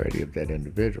popularity of that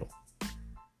individual.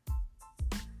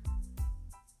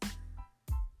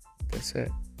 That's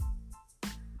it.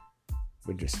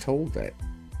 We're just told that.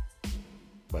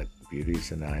 But beauty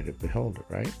is an eye of the beholder,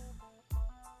 right?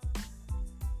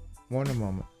 More in a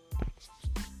moment.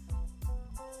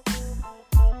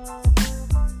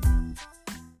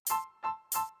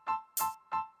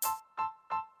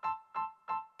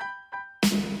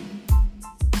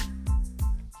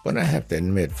 But I have to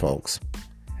admit, folks,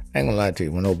 I ain't gonna lie to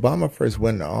you. When Obama first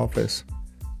went into office,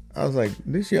 I was like,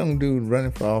 this young dude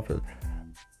running for office,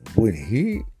 when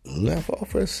he left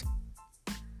office,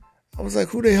 I was like,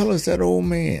 who the hell is that old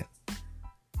man?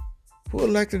 Who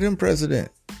elected him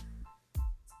president?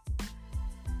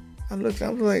 I was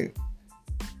like,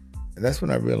 and that's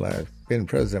when I realized being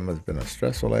president must have been a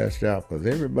stressful ass job, because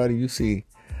everybody you see,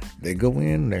 they go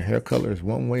in, their hair color is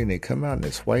one way, and they come out and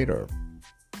it's white, or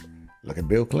look at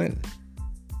Bill Clinton.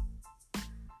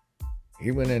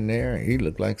 He went in there and he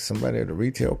looked like somebody at a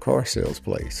retail car sales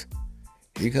place.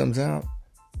 He comes out,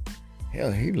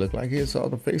 hell, he looked like he saw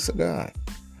the face of God.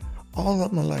 All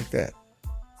of them are like that.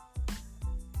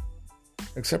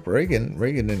 Except Reagan.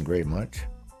 Reagan didn't gray much.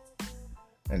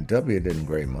 And W didn't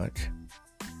gray much.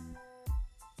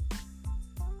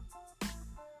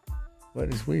 But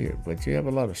it's weird. But you have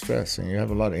a lot of stress and you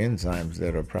have a lot of enzymes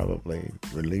that are probably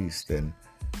released and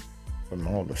from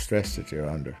all the stress that you're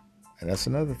under. And that's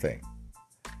another thing.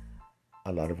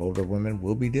 A lot of older women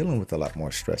will be dealing with a lot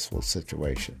more stressful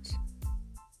situations.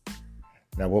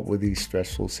 Now, what will these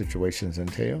stressful situations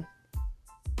entail?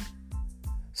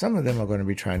 Some of them are going to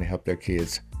be trying to help their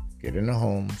kids get into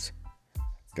homes.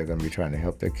 They're going to be trying to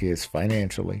help their kids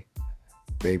financially,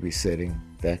 babysitting,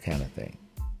 that kind of thing.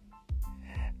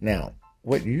 Now,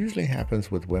 what usually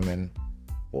happens with women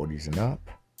 40s and up,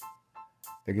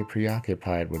 they get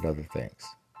preoccupied with other things.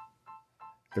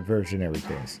 Diversionary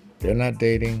things. They're not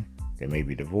dating. They may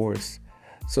be divorced.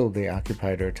 So they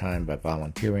occupy their time by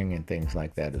volunteering and things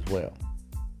like that as well.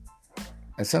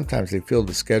 And sometimes they fill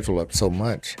the schedule up so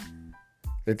much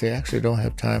that they actually don't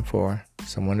have time for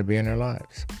someone to be in their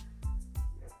lives,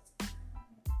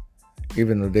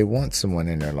 even though they want someone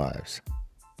in their lives.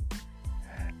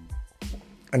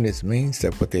 And this means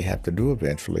that what they have to do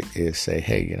eventually is say,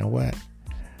 hey, you know what?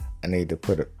 I need to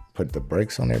put the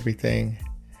brakes on everything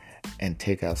and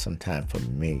take out some time for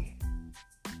me.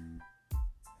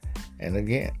 And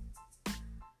again,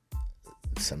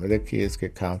 some of their kids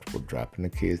get comfortable dropping the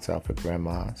kids off at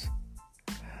grandma's,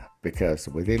 because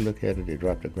the way they look at it, they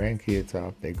drop the grandkids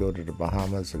off, they go to the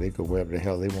Bahamas, or they go wherever the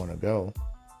hell they want to go,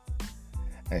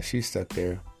 and she's stuck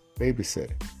there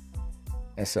babysitting.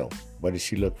 And so, what does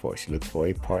she look for? She looks for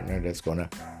a partner that's going to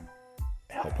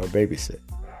help her babysit.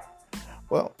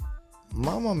 Well,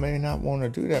 mama may not want to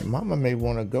do that. Mama may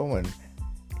want to go and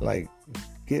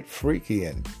get freaky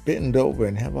and bend over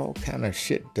and have all kind of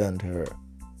shit done to her.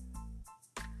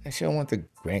 And she don't want the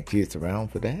grandkids around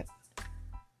for that.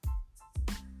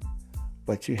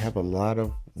 But you have a lot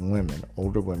of women,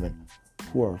 older women,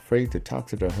 who are afraid to talk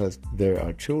to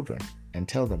their children and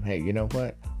tell them, hey, you know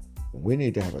what? We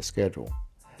need to have a schedule,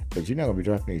 because you're not going to be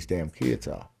dropping these damn kids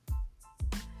off.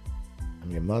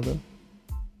 I'm your mother,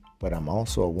 but I'm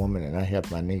also a woman and I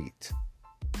have my needs.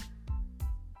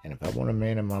 And if I want a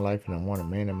man in my life and I want a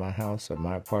man in my house or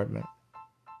my apartment,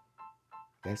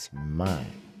 that's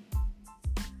mine.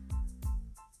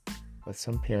 But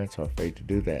some parents are afraid to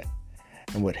do that.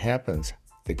 And what happens,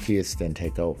 the kids then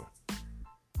take over.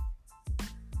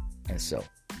 And so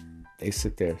they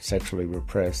sit there sexually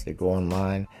repressed. They go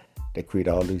online. They create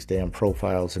all these damn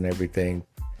profiles and everything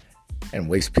and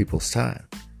waste people's time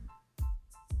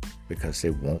because they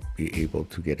won't be able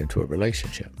to get into a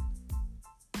relationship,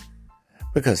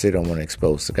 because they don't want to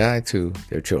expose the guy to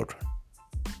their children.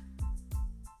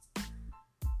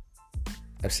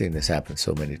 I've seen this happen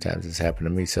so many times. It's happened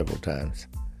to me several times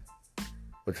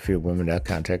with a few women that I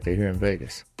contacted here in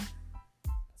Vegas.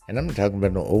 And I'm not talking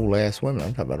about no old ass women.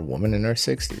 I'm talking about a woman in her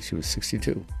 60s. She was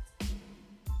 62.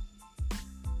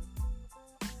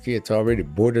 Kids already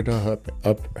boarded her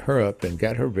up and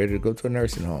got her ready to go to a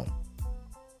nursing home.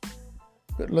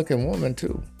 Good looking woman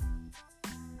too.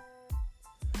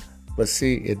 But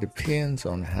see, it depends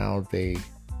on how they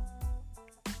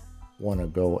want to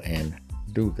go and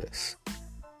do this.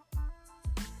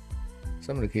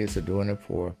 Some of the kids are doing it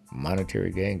for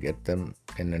monetary gain, get them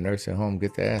in the nursing home,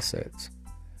 get the assets.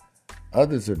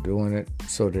 Others are doing it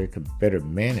so they can better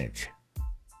manage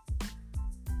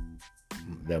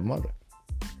their mother.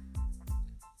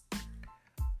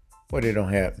 Well, they'll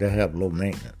have low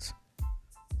maintenance.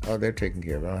 Oh, they're taken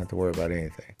care of. I don't have to worry about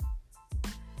anything.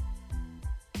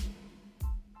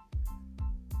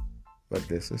 But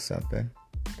this is something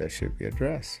that should be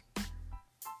addressed.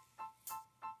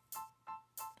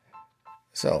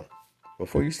 So,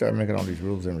 before you start making all these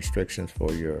rules and restrictions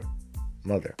for your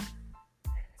mother,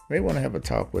 you may want to have a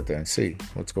talk with her and see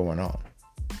what's going on.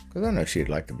 Because I know she'd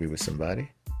like to be with somebody.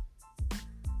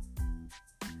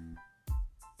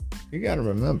 You got to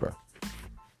remember,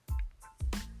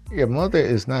 your mother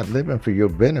is not living for your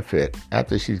benefit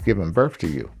after she's given birth to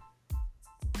you.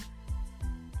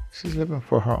 She's living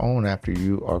for her own after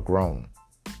you are grown.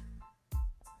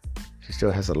 She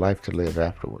still has a life to live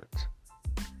afterwards.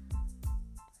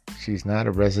 She's not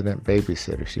a resident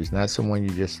babysitter. She's not someone you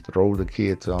just throw the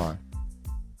kids on.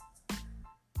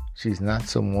 She's not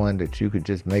someone that you could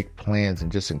just make plans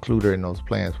and just include her in those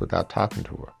plans without talking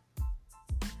to her.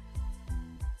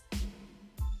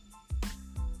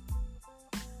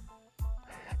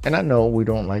 And I know we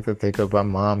don't like to think of our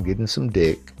mom getting some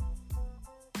dick,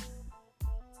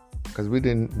 because we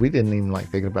didn't even like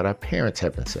thinking about our parents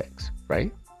having sex,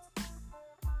 right?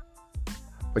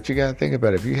 But you got to think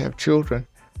about it. If you have children,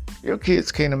 your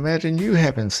kids can't imagine you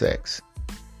having sex.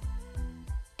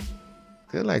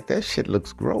 They're like, that shit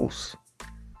looks gross.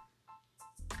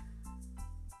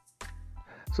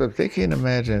 So if they can't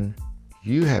imagine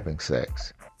you having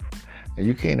sex, and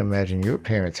you can't imagine your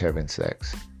parents having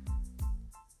sex,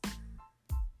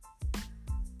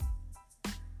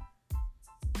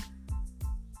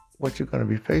 what you're going to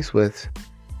be faced with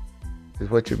is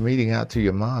what you're meeting out to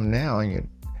your mom now, and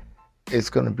it's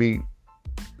going to be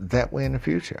that way in the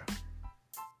future.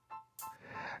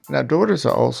 Now, daughters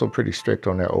are also pretty strict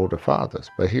on their older fathers,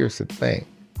 but here's the thing.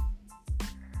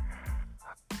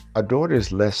 A daughter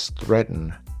is less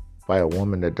threatened by a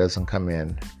woman that doesn't come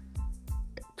in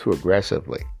too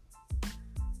aggressively.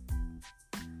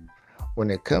 When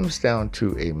it comes down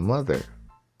to a mother,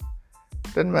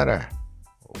 doesn't matter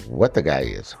what the guy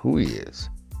is, who he is,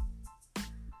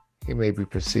 he may be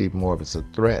perceived more as a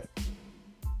threat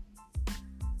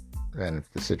than if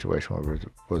the situation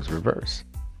was reversed.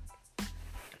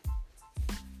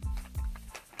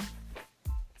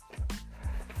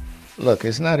 Look,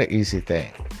 it's not an easy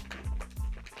thing.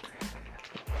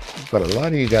 But a lot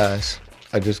of you guys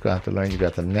are just going to have to learn. You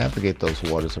got to navigate those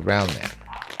waters around that.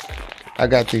 I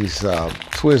got these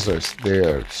Twizzlers.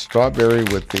 They're strawberry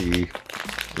with the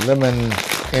lemon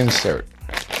insert.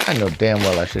 I know damn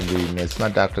well I shouldn't be eating this. My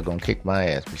doctor going to kick my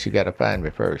ass, but she got to find me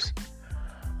first.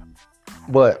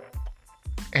 But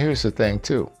here's the thing,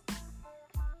 too.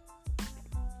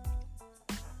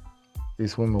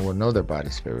 These women will know their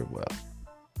bodies very well.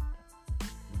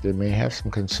 They may have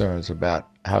some concerns about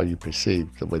how you perceive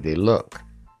the way they look.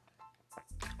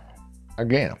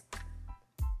 Again,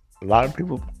 a lot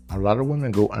of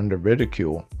women go under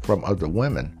ridicule from other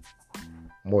women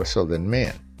more so than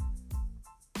men.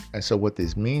 And so what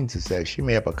this means is that she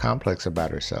may have a complex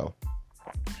about herself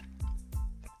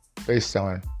based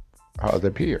on her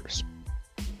other peers.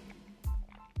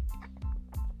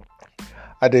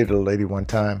 I dated a lady one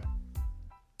time,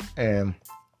 and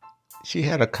she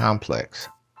had a complex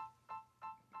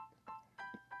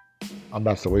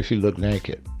about the way she looked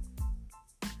naked.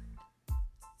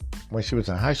 When she was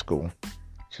in high school,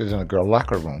 she was in a girl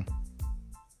locker room,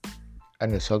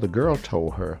 and this other girl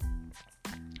told her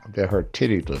that her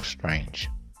titty looked strange.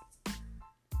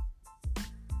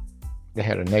 It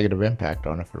had a negative impact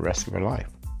on her for the rest of her life.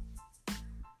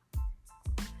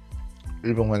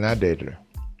 Even when I dated her,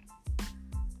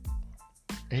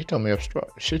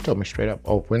 she told me straight up,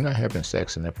 oh, we're not having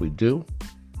sex, and if we do,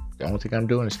 the only thing I'm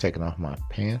doing is taking off my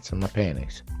pants and my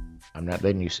panties. I'm not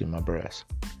letting you see my breasts.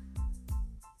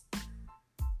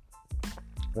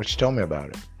 Well, she told me about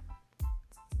it.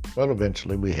 Well,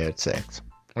 eventually we had sex.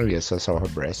 Oh, yes, I saw her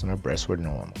breasts, and her breasts were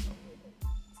normal.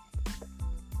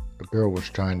 The girl was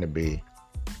trying to be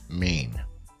mean.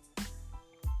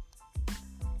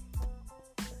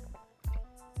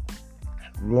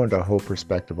 Ruined our whole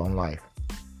perspective on life,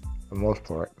 for the most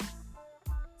part.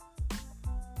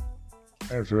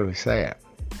 It was really sad.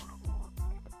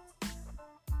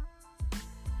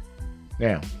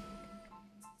 Now,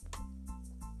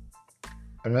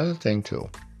 another thing too.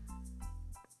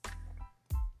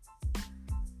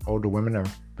 Older women are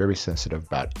very sensitive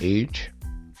about age.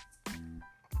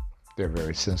 They're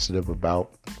very sensitive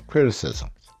about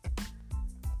criticisms.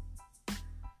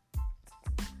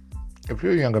 If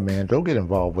you're a younger man, don't get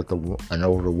involved with an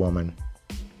older woman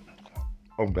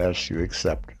unless you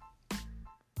accept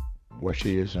what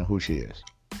she is and who she is.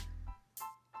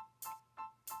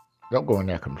 Don't go in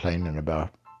there complaining about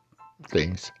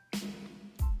things.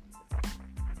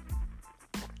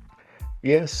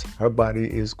 Yes, her body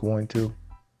is going to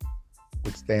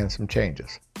withstand some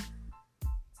changes.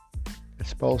 It's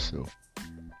supposed to.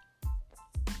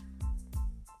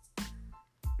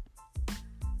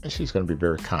 And she's going to be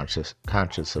very conscious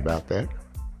about that.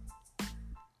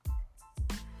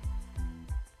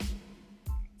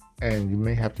 And you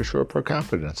may have to shore up her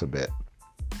confidence a bit.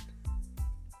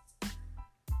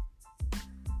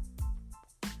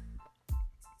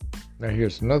 Now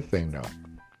here's another thing though.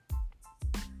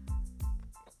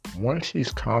 Once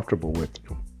she's comfortable with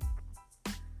you,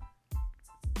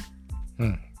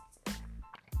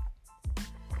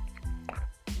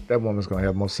 that woman's going to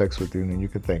have more sex with you than you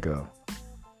could think of.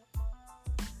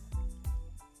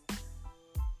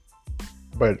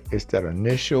 But it's that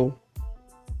initial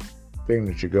thing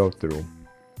that you go through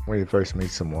when you first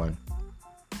meet someone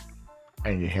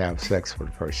and you have sex for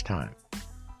the first time.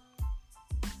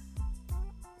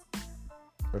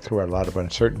 That's where a lot of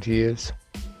uncertainty is,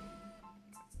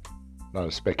 a lot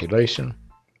of speculation,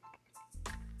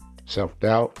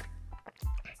 self-doubt,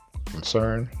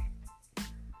 concern.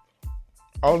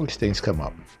 All these things come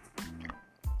up.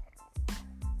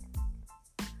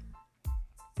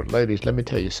 But ladies, let me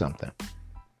tell you something.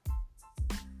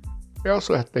 You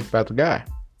also have to think about the guy.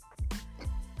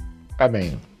 I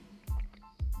mean,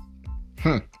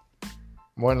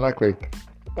 more than likely,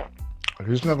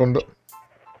 he's not going to look.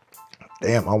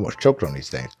 Damn, I almost choked on these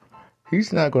things.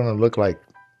 He's not going to look like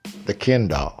the Ken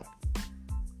doll.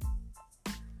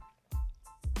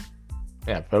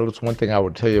 Yeah, fellas, one thing I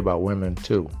would tell you about women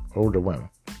too, older women.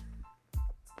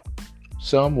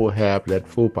 Some will have that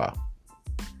fupa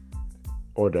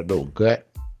or that little gut.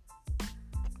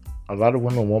 A lot of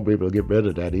women won't be able to get rid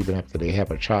of that even after they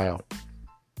have a child.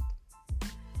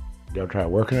 They'll try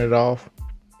working it off.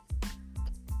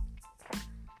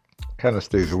 Kind of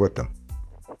stays with them.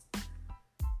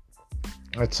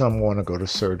 And some want to go to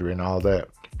surgery and all that.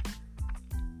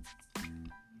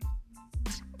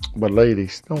 But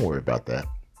ladies, don't worry about that.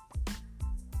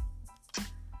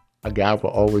 A guy will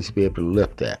always be able to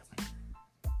lift that.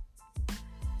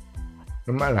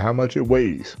 No matter how much it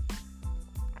weighs.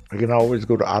 You can always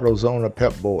go to AutoZone or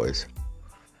Pep Boys.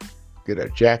 Get a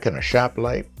jack and a shop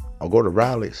light. Or go to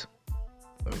Riley's.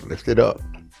 Lift it up.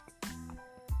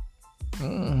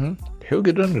 He'll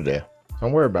get under there.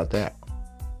 Don't worry about that.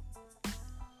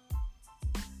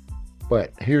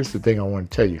 But here's the thing I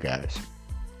want to tell you guys.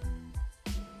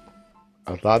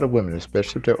 A lot of women,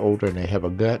 especially if they're older and they have a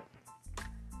gut,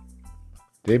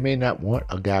 they may not want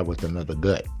a guy with another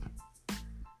gut.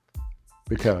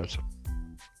 Because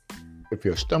if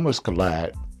your stomachs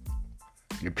collide,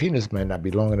 your penis may not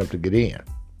be long enough to get in.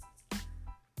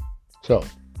 So,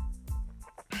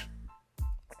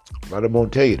 a lot of them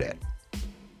won't tell you that.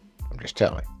 I'm just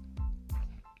telling.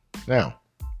 Now,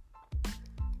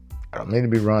 I don't mean to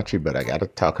be raunchy, but I got to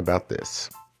talk about this.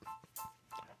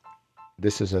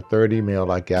 This is a third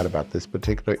email I got about this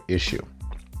particular issue.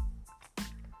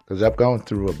 Because I've gone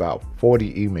through about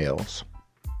 40 emails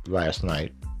last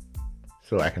night.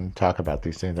 So I can talk about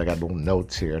these things. I got little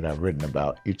notes here and I've written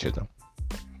about each of them.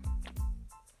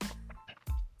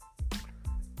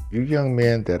 You young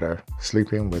men that are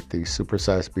sleeping with these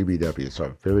supersized BBWs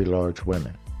are very large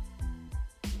women.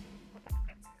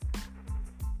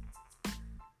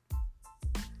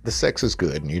 The sex is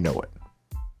good and you know it.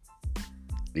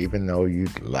 Even though you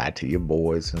lie to your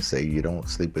boys and say you don't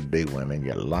sleep with big women,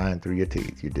 you're lying through your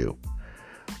teeth. You do.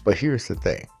 But here's the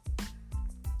thing.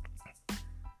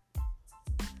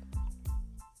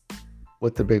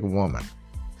 With the big woman,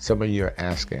 some of you are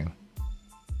asking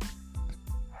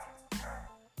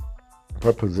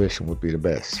what position would be the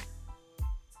best.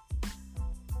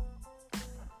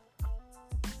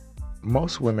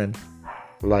 Most women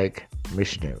like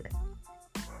missionary.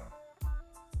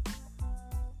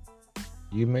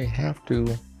 You may have to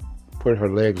put her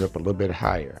legs up a little bit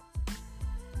higher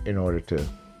in order to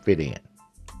fit in.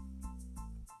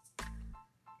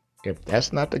 If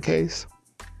that's not the case,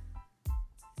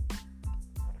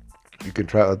 you can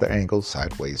try other angles,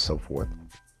 sideways, so forth.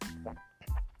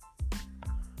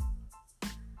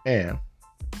 And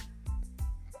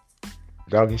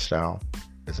doggy style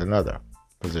is another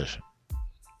position.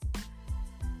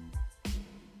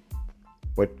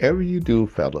 Whatever you do,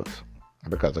 fellas,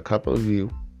 because a couple of you,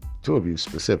 2 of you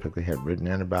specifically, have written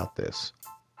in about this.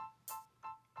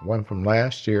 One from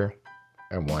last year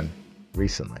and one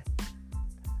recently.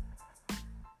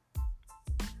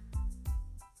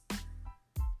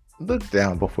 Look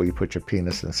down before you put your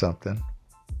penis in something.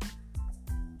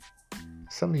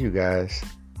 Some of you guys,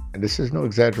 and this is no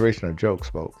exaggeration or jokes,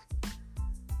 folks.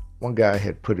 One guy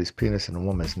had put his penis in a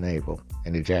woman's navel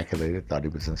and ejaculated, thought he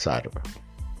was inside of her.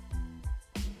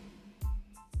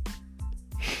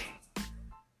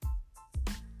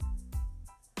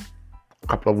 A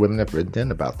couple of women have written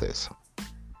in about this.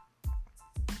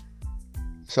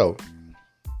 So,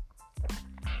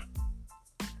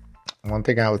 one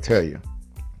thing I would tell you,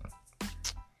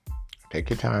 take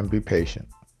your time, be patient.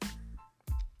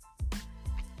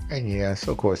 And yes,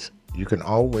 of course, you can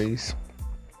always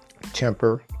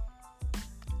temper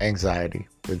anxiety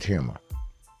with humor.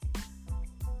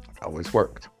 It always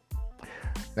worked.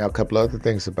 Now, a couple other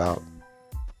things about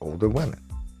older women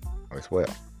as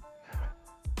well.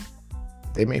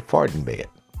 They may fart in bed.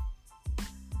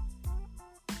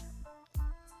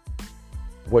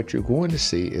 What you're going to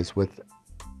see is with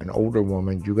an older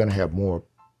woman, you're going to have more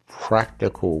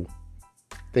practical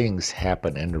things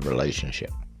happen in the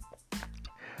relationship.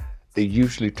 They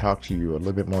usually talk to you a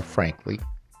little bit more frankly.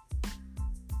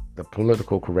 The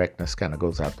political correctness kind of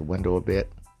goes out the window a bit.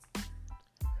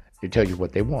 They tell you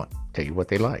what they want, tell you what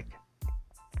they like.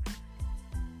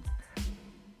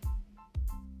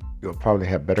 You'll probably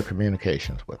have better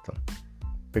communications with them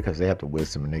because they have the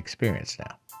wisdom and the experience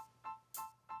now.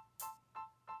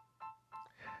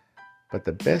 But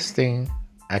the best thing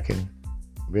I can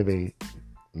really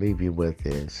leave you with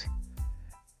is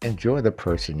enjoy the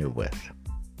person you're with.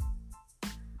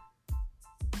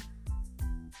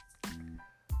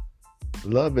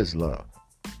 Love is love.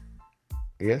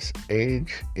 Yes,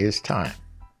 age is time.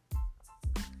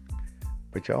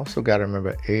 But you also got to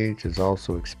remember age is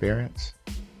also experience.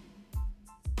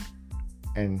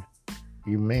 And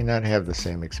you may not have the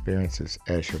same experiences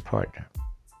as your partner.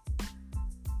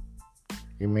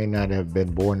 You may not have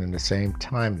been born in the same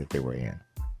time that they were in.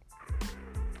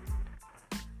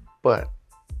 But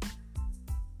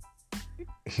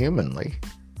humanly,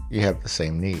 you have the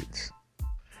same needs.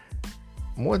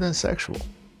 More than sexual,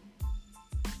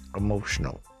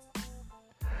 emotional.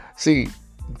 See,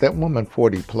 that woman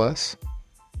 40 plus,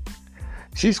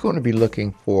 she's going to be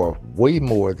looking for way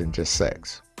more than just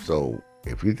sex. So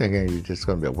if you're thinking you're just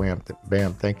going to be a wham,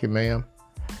 bam, thank you, ma'am,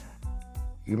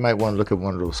 you might want to look at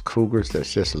one of those cougars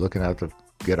that's just looking out to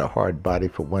get a hard body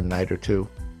for one night or two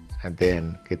and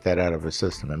then get that out of her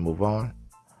system and move on.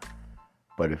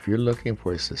 But if you're looking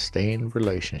for a sustained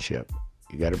relationship,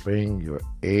 you got to bring your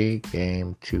A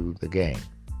game to the game.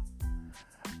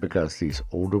 Because these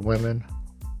older women,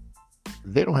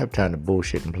 they don't have time to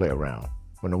bullshit and play around.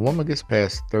 When a woman gets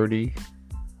past 30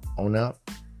 on up,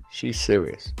 she's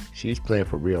serious. She's playing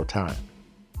for real time.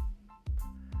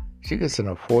 She gets in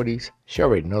her 40s, she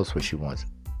already knows what she wants.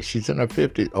 If she's in her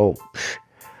 50s,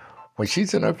 when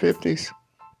she's in her 50s,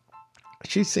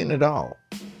 she's seen it all.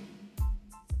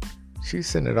 She's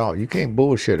seen it all. You can't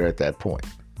bullshit her at that point.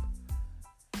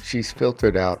 She's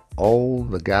filtered out all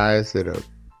the guys that are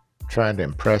trying to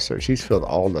impress her. She's filtered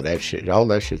all of that shit. All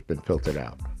that shit's been filtered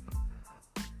out.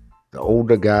 The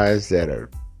older guys that are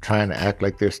trying to act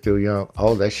like they're still young,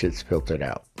 all that shit's filtered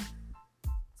out.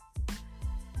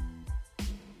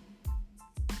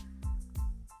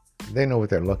 They know what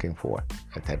they're looking for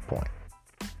at that point.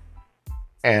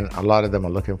 And a lot of them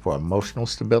are looking for emotional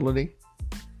stability.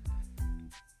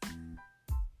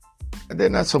 And they're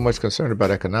not so much concerned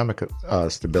about economic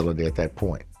stability at that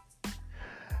point.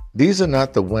 These are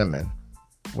not the women,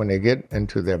 when they get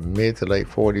into their mid to late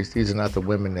 40s, these are not the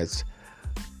women that's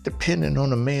dependent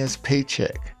on a man's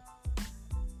paycheck.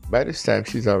 By this time,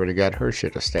 she's already got her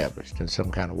shit established in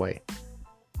some kind of way.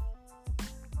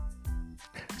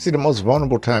 See, the most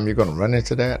vulnerable time you're going to run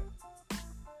into that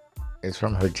is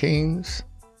from her teens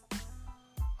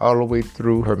all the way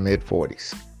through her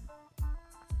mid-40s.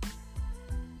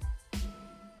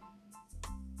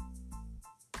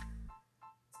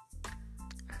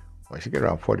 When she get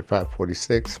around 45,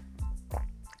 46,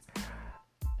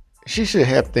 she should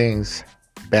have things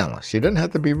balanced. She doesn't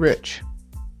have to be rich.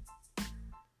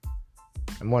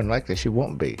 And more than likely, she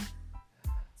won't be.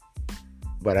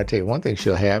 But I tell you one thing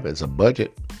she'll have is a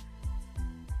budget.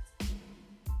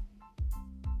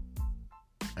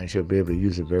 And she'll be able to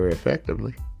use it very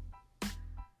effectively.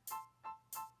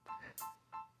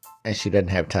 And she doesn't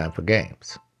have time for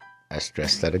games. I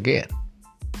stress that again.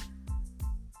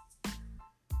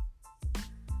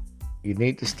 You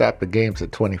need to stop the games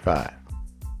at 25.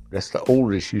 That's the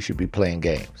oldest you should be playing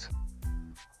games.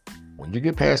 When you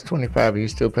get past 25 and you're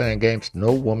still playing games,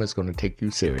 no woman's going to take you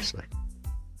seriously.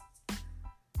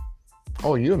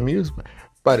 Oh, you're amused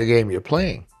by the game you're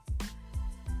playing.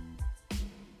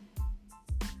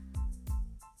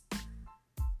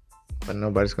 But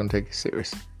nobody's going to take you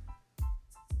seriously.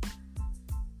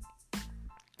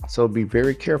 So be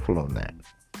very careful on that.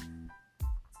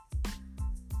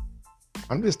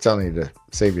 I'm just telling you to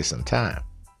save you some time.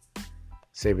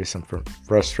 Save you some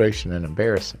frustration and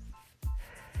embarrassment.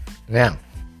 Now,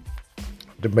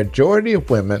 the majority of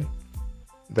women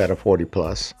that are 40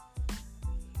 plus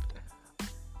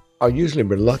are usually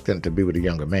reluctant to be with a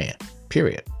younger man,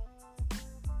 period.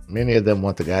 Many of them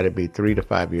want the guy to be 3 to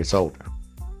 5 years older.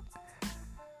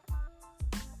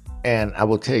 And I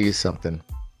will tell you something,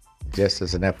 just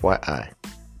as an FYI.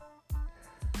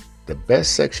 The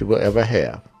best sex you will ever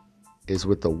have is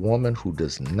with a woman who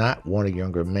does not want a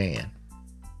younger man,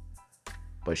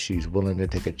 but she's willing to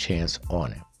take a chance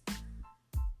on him.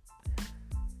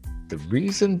 The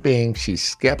reason being she's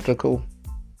skeptical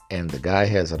and the guy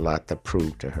has a lot to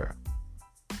prove to her.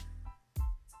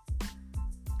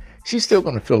 She's still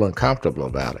going to feel uncomfortable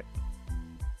about it.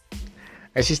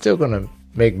 And she's still going to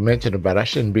make mention about, I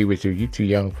shouldn't be with you, you're too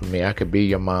young for me, I could be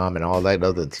your mom, and all that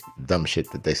other dumb shit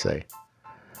that they say.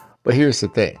 But here's the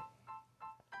thing.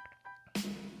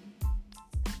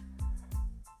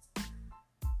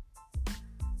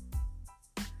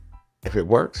 If it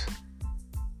works,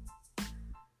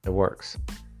 it works.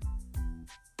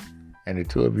 And the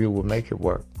two of you will make it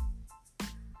work.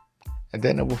 And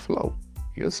then it will flow.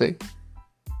 You'll see.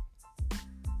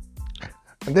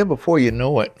 And then before you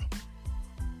know it,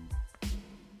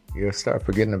 you'll start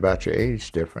forgetting about your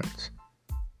age difference.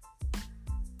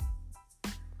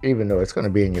 Even though it's going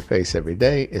to be in your face every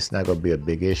day, it's not going to be a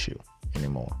big issue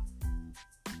anymore.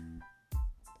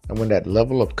 And when that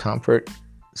level of comfort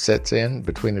sets in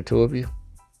between the two of you,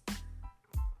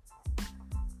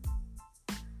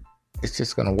 it's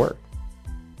just going to work.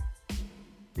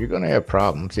 You're going to have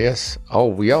problems. Yes,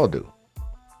 we all do.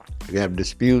 You have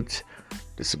disputes,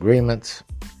 disagreements.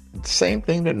 The same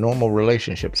thing that normal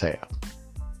relationships have.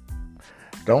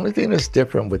 The only thing that's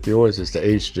different with yours is the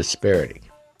age disparity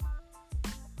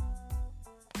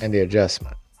and the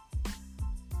adjustment.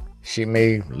 She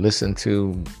may listen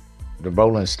to the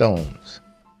Rolling Stones.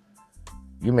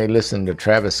 You may listen to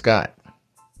Travis Scott.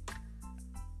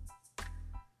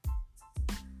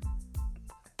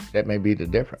 That may be the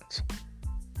difference.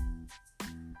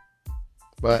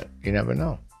 But you never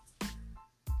know.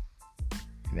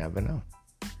 You never know.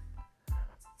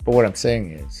 But what I'm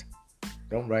saying is,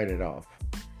 don't write it off.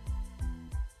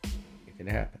 It can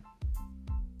happen.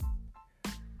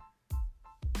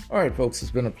 All right, folks,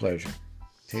 it's been a pleasure.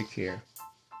 Take care,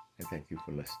 and thank you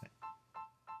for listening.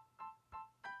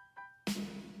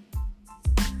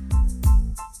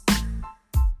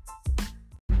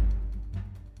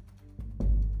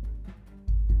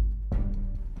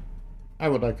 I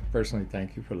would like to personally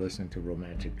thank you for listening to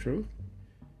Romantic Truth.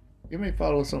 You may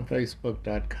follow us on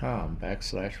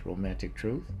Facebook.com/Romantic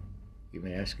Truth. You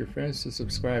may ask your friends to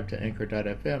subscribe to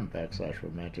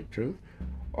Anchor.fm/Romantic Truth,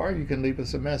 or you can leave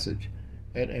us a message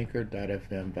at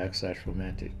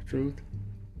Anchor.fm/Romantic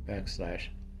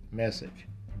Truth/message.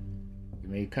 You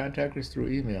may contact us through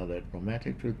email at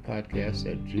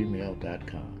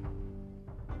romantictruthpodcast@gmail.com.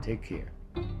 Take care.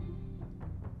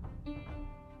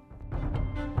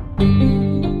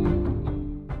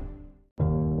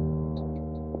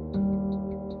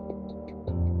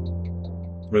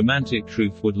 Romantic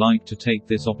Truth would like to take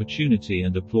this opportunity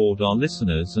and applaud our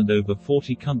listeners and over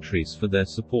 40 countries for their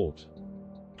support.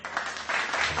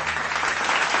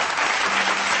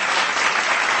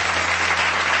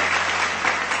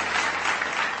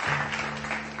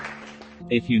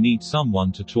 If you need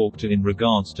someone to talk to in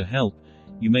regards to help,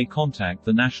 you may contact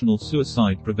the National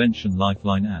Suicide Prevention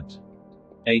Lifeline at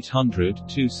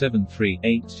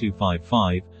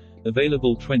 800-273-8255,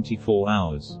 available 24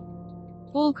 hours.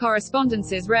 All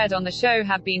correspondences read on the show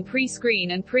have been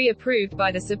pre-screened and pre-approved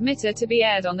by the submitter to be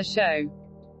aired on the show.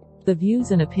 The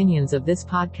views and opinions of this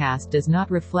podcast does not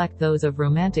reflect those of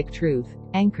Romantic Truth,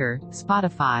 Anchor,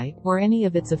 Spotify, or any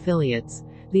of its affiliates.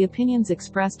 The opinions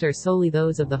expressed are solely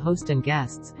those of the host and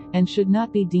guests, and should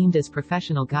not be deemed as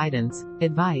professional guidance,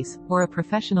 advice, or a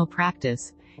professional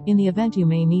practice. In the event you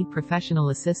may need professional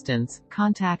assistance,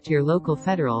 contact your local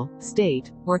federal,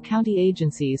 state, or county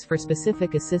agencies for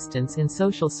specific assistance in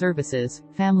social services,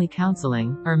 family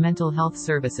counseling, or mental health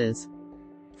services.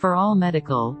 For all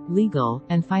medical, legal,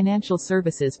 and financial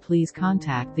services, please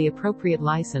contact the appropriate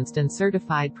licensed and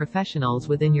certified professionals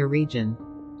within your region.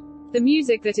 The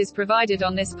music that is provided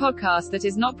on this podcast that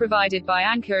is not provided by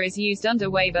Anchor is used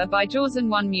under waiver by Jaws and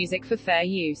One Music for fair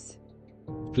use.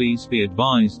 Please be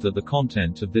advised that the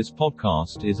content of this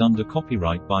podcast is under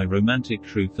copyright by Romantic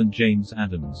Truth and James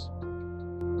Adams.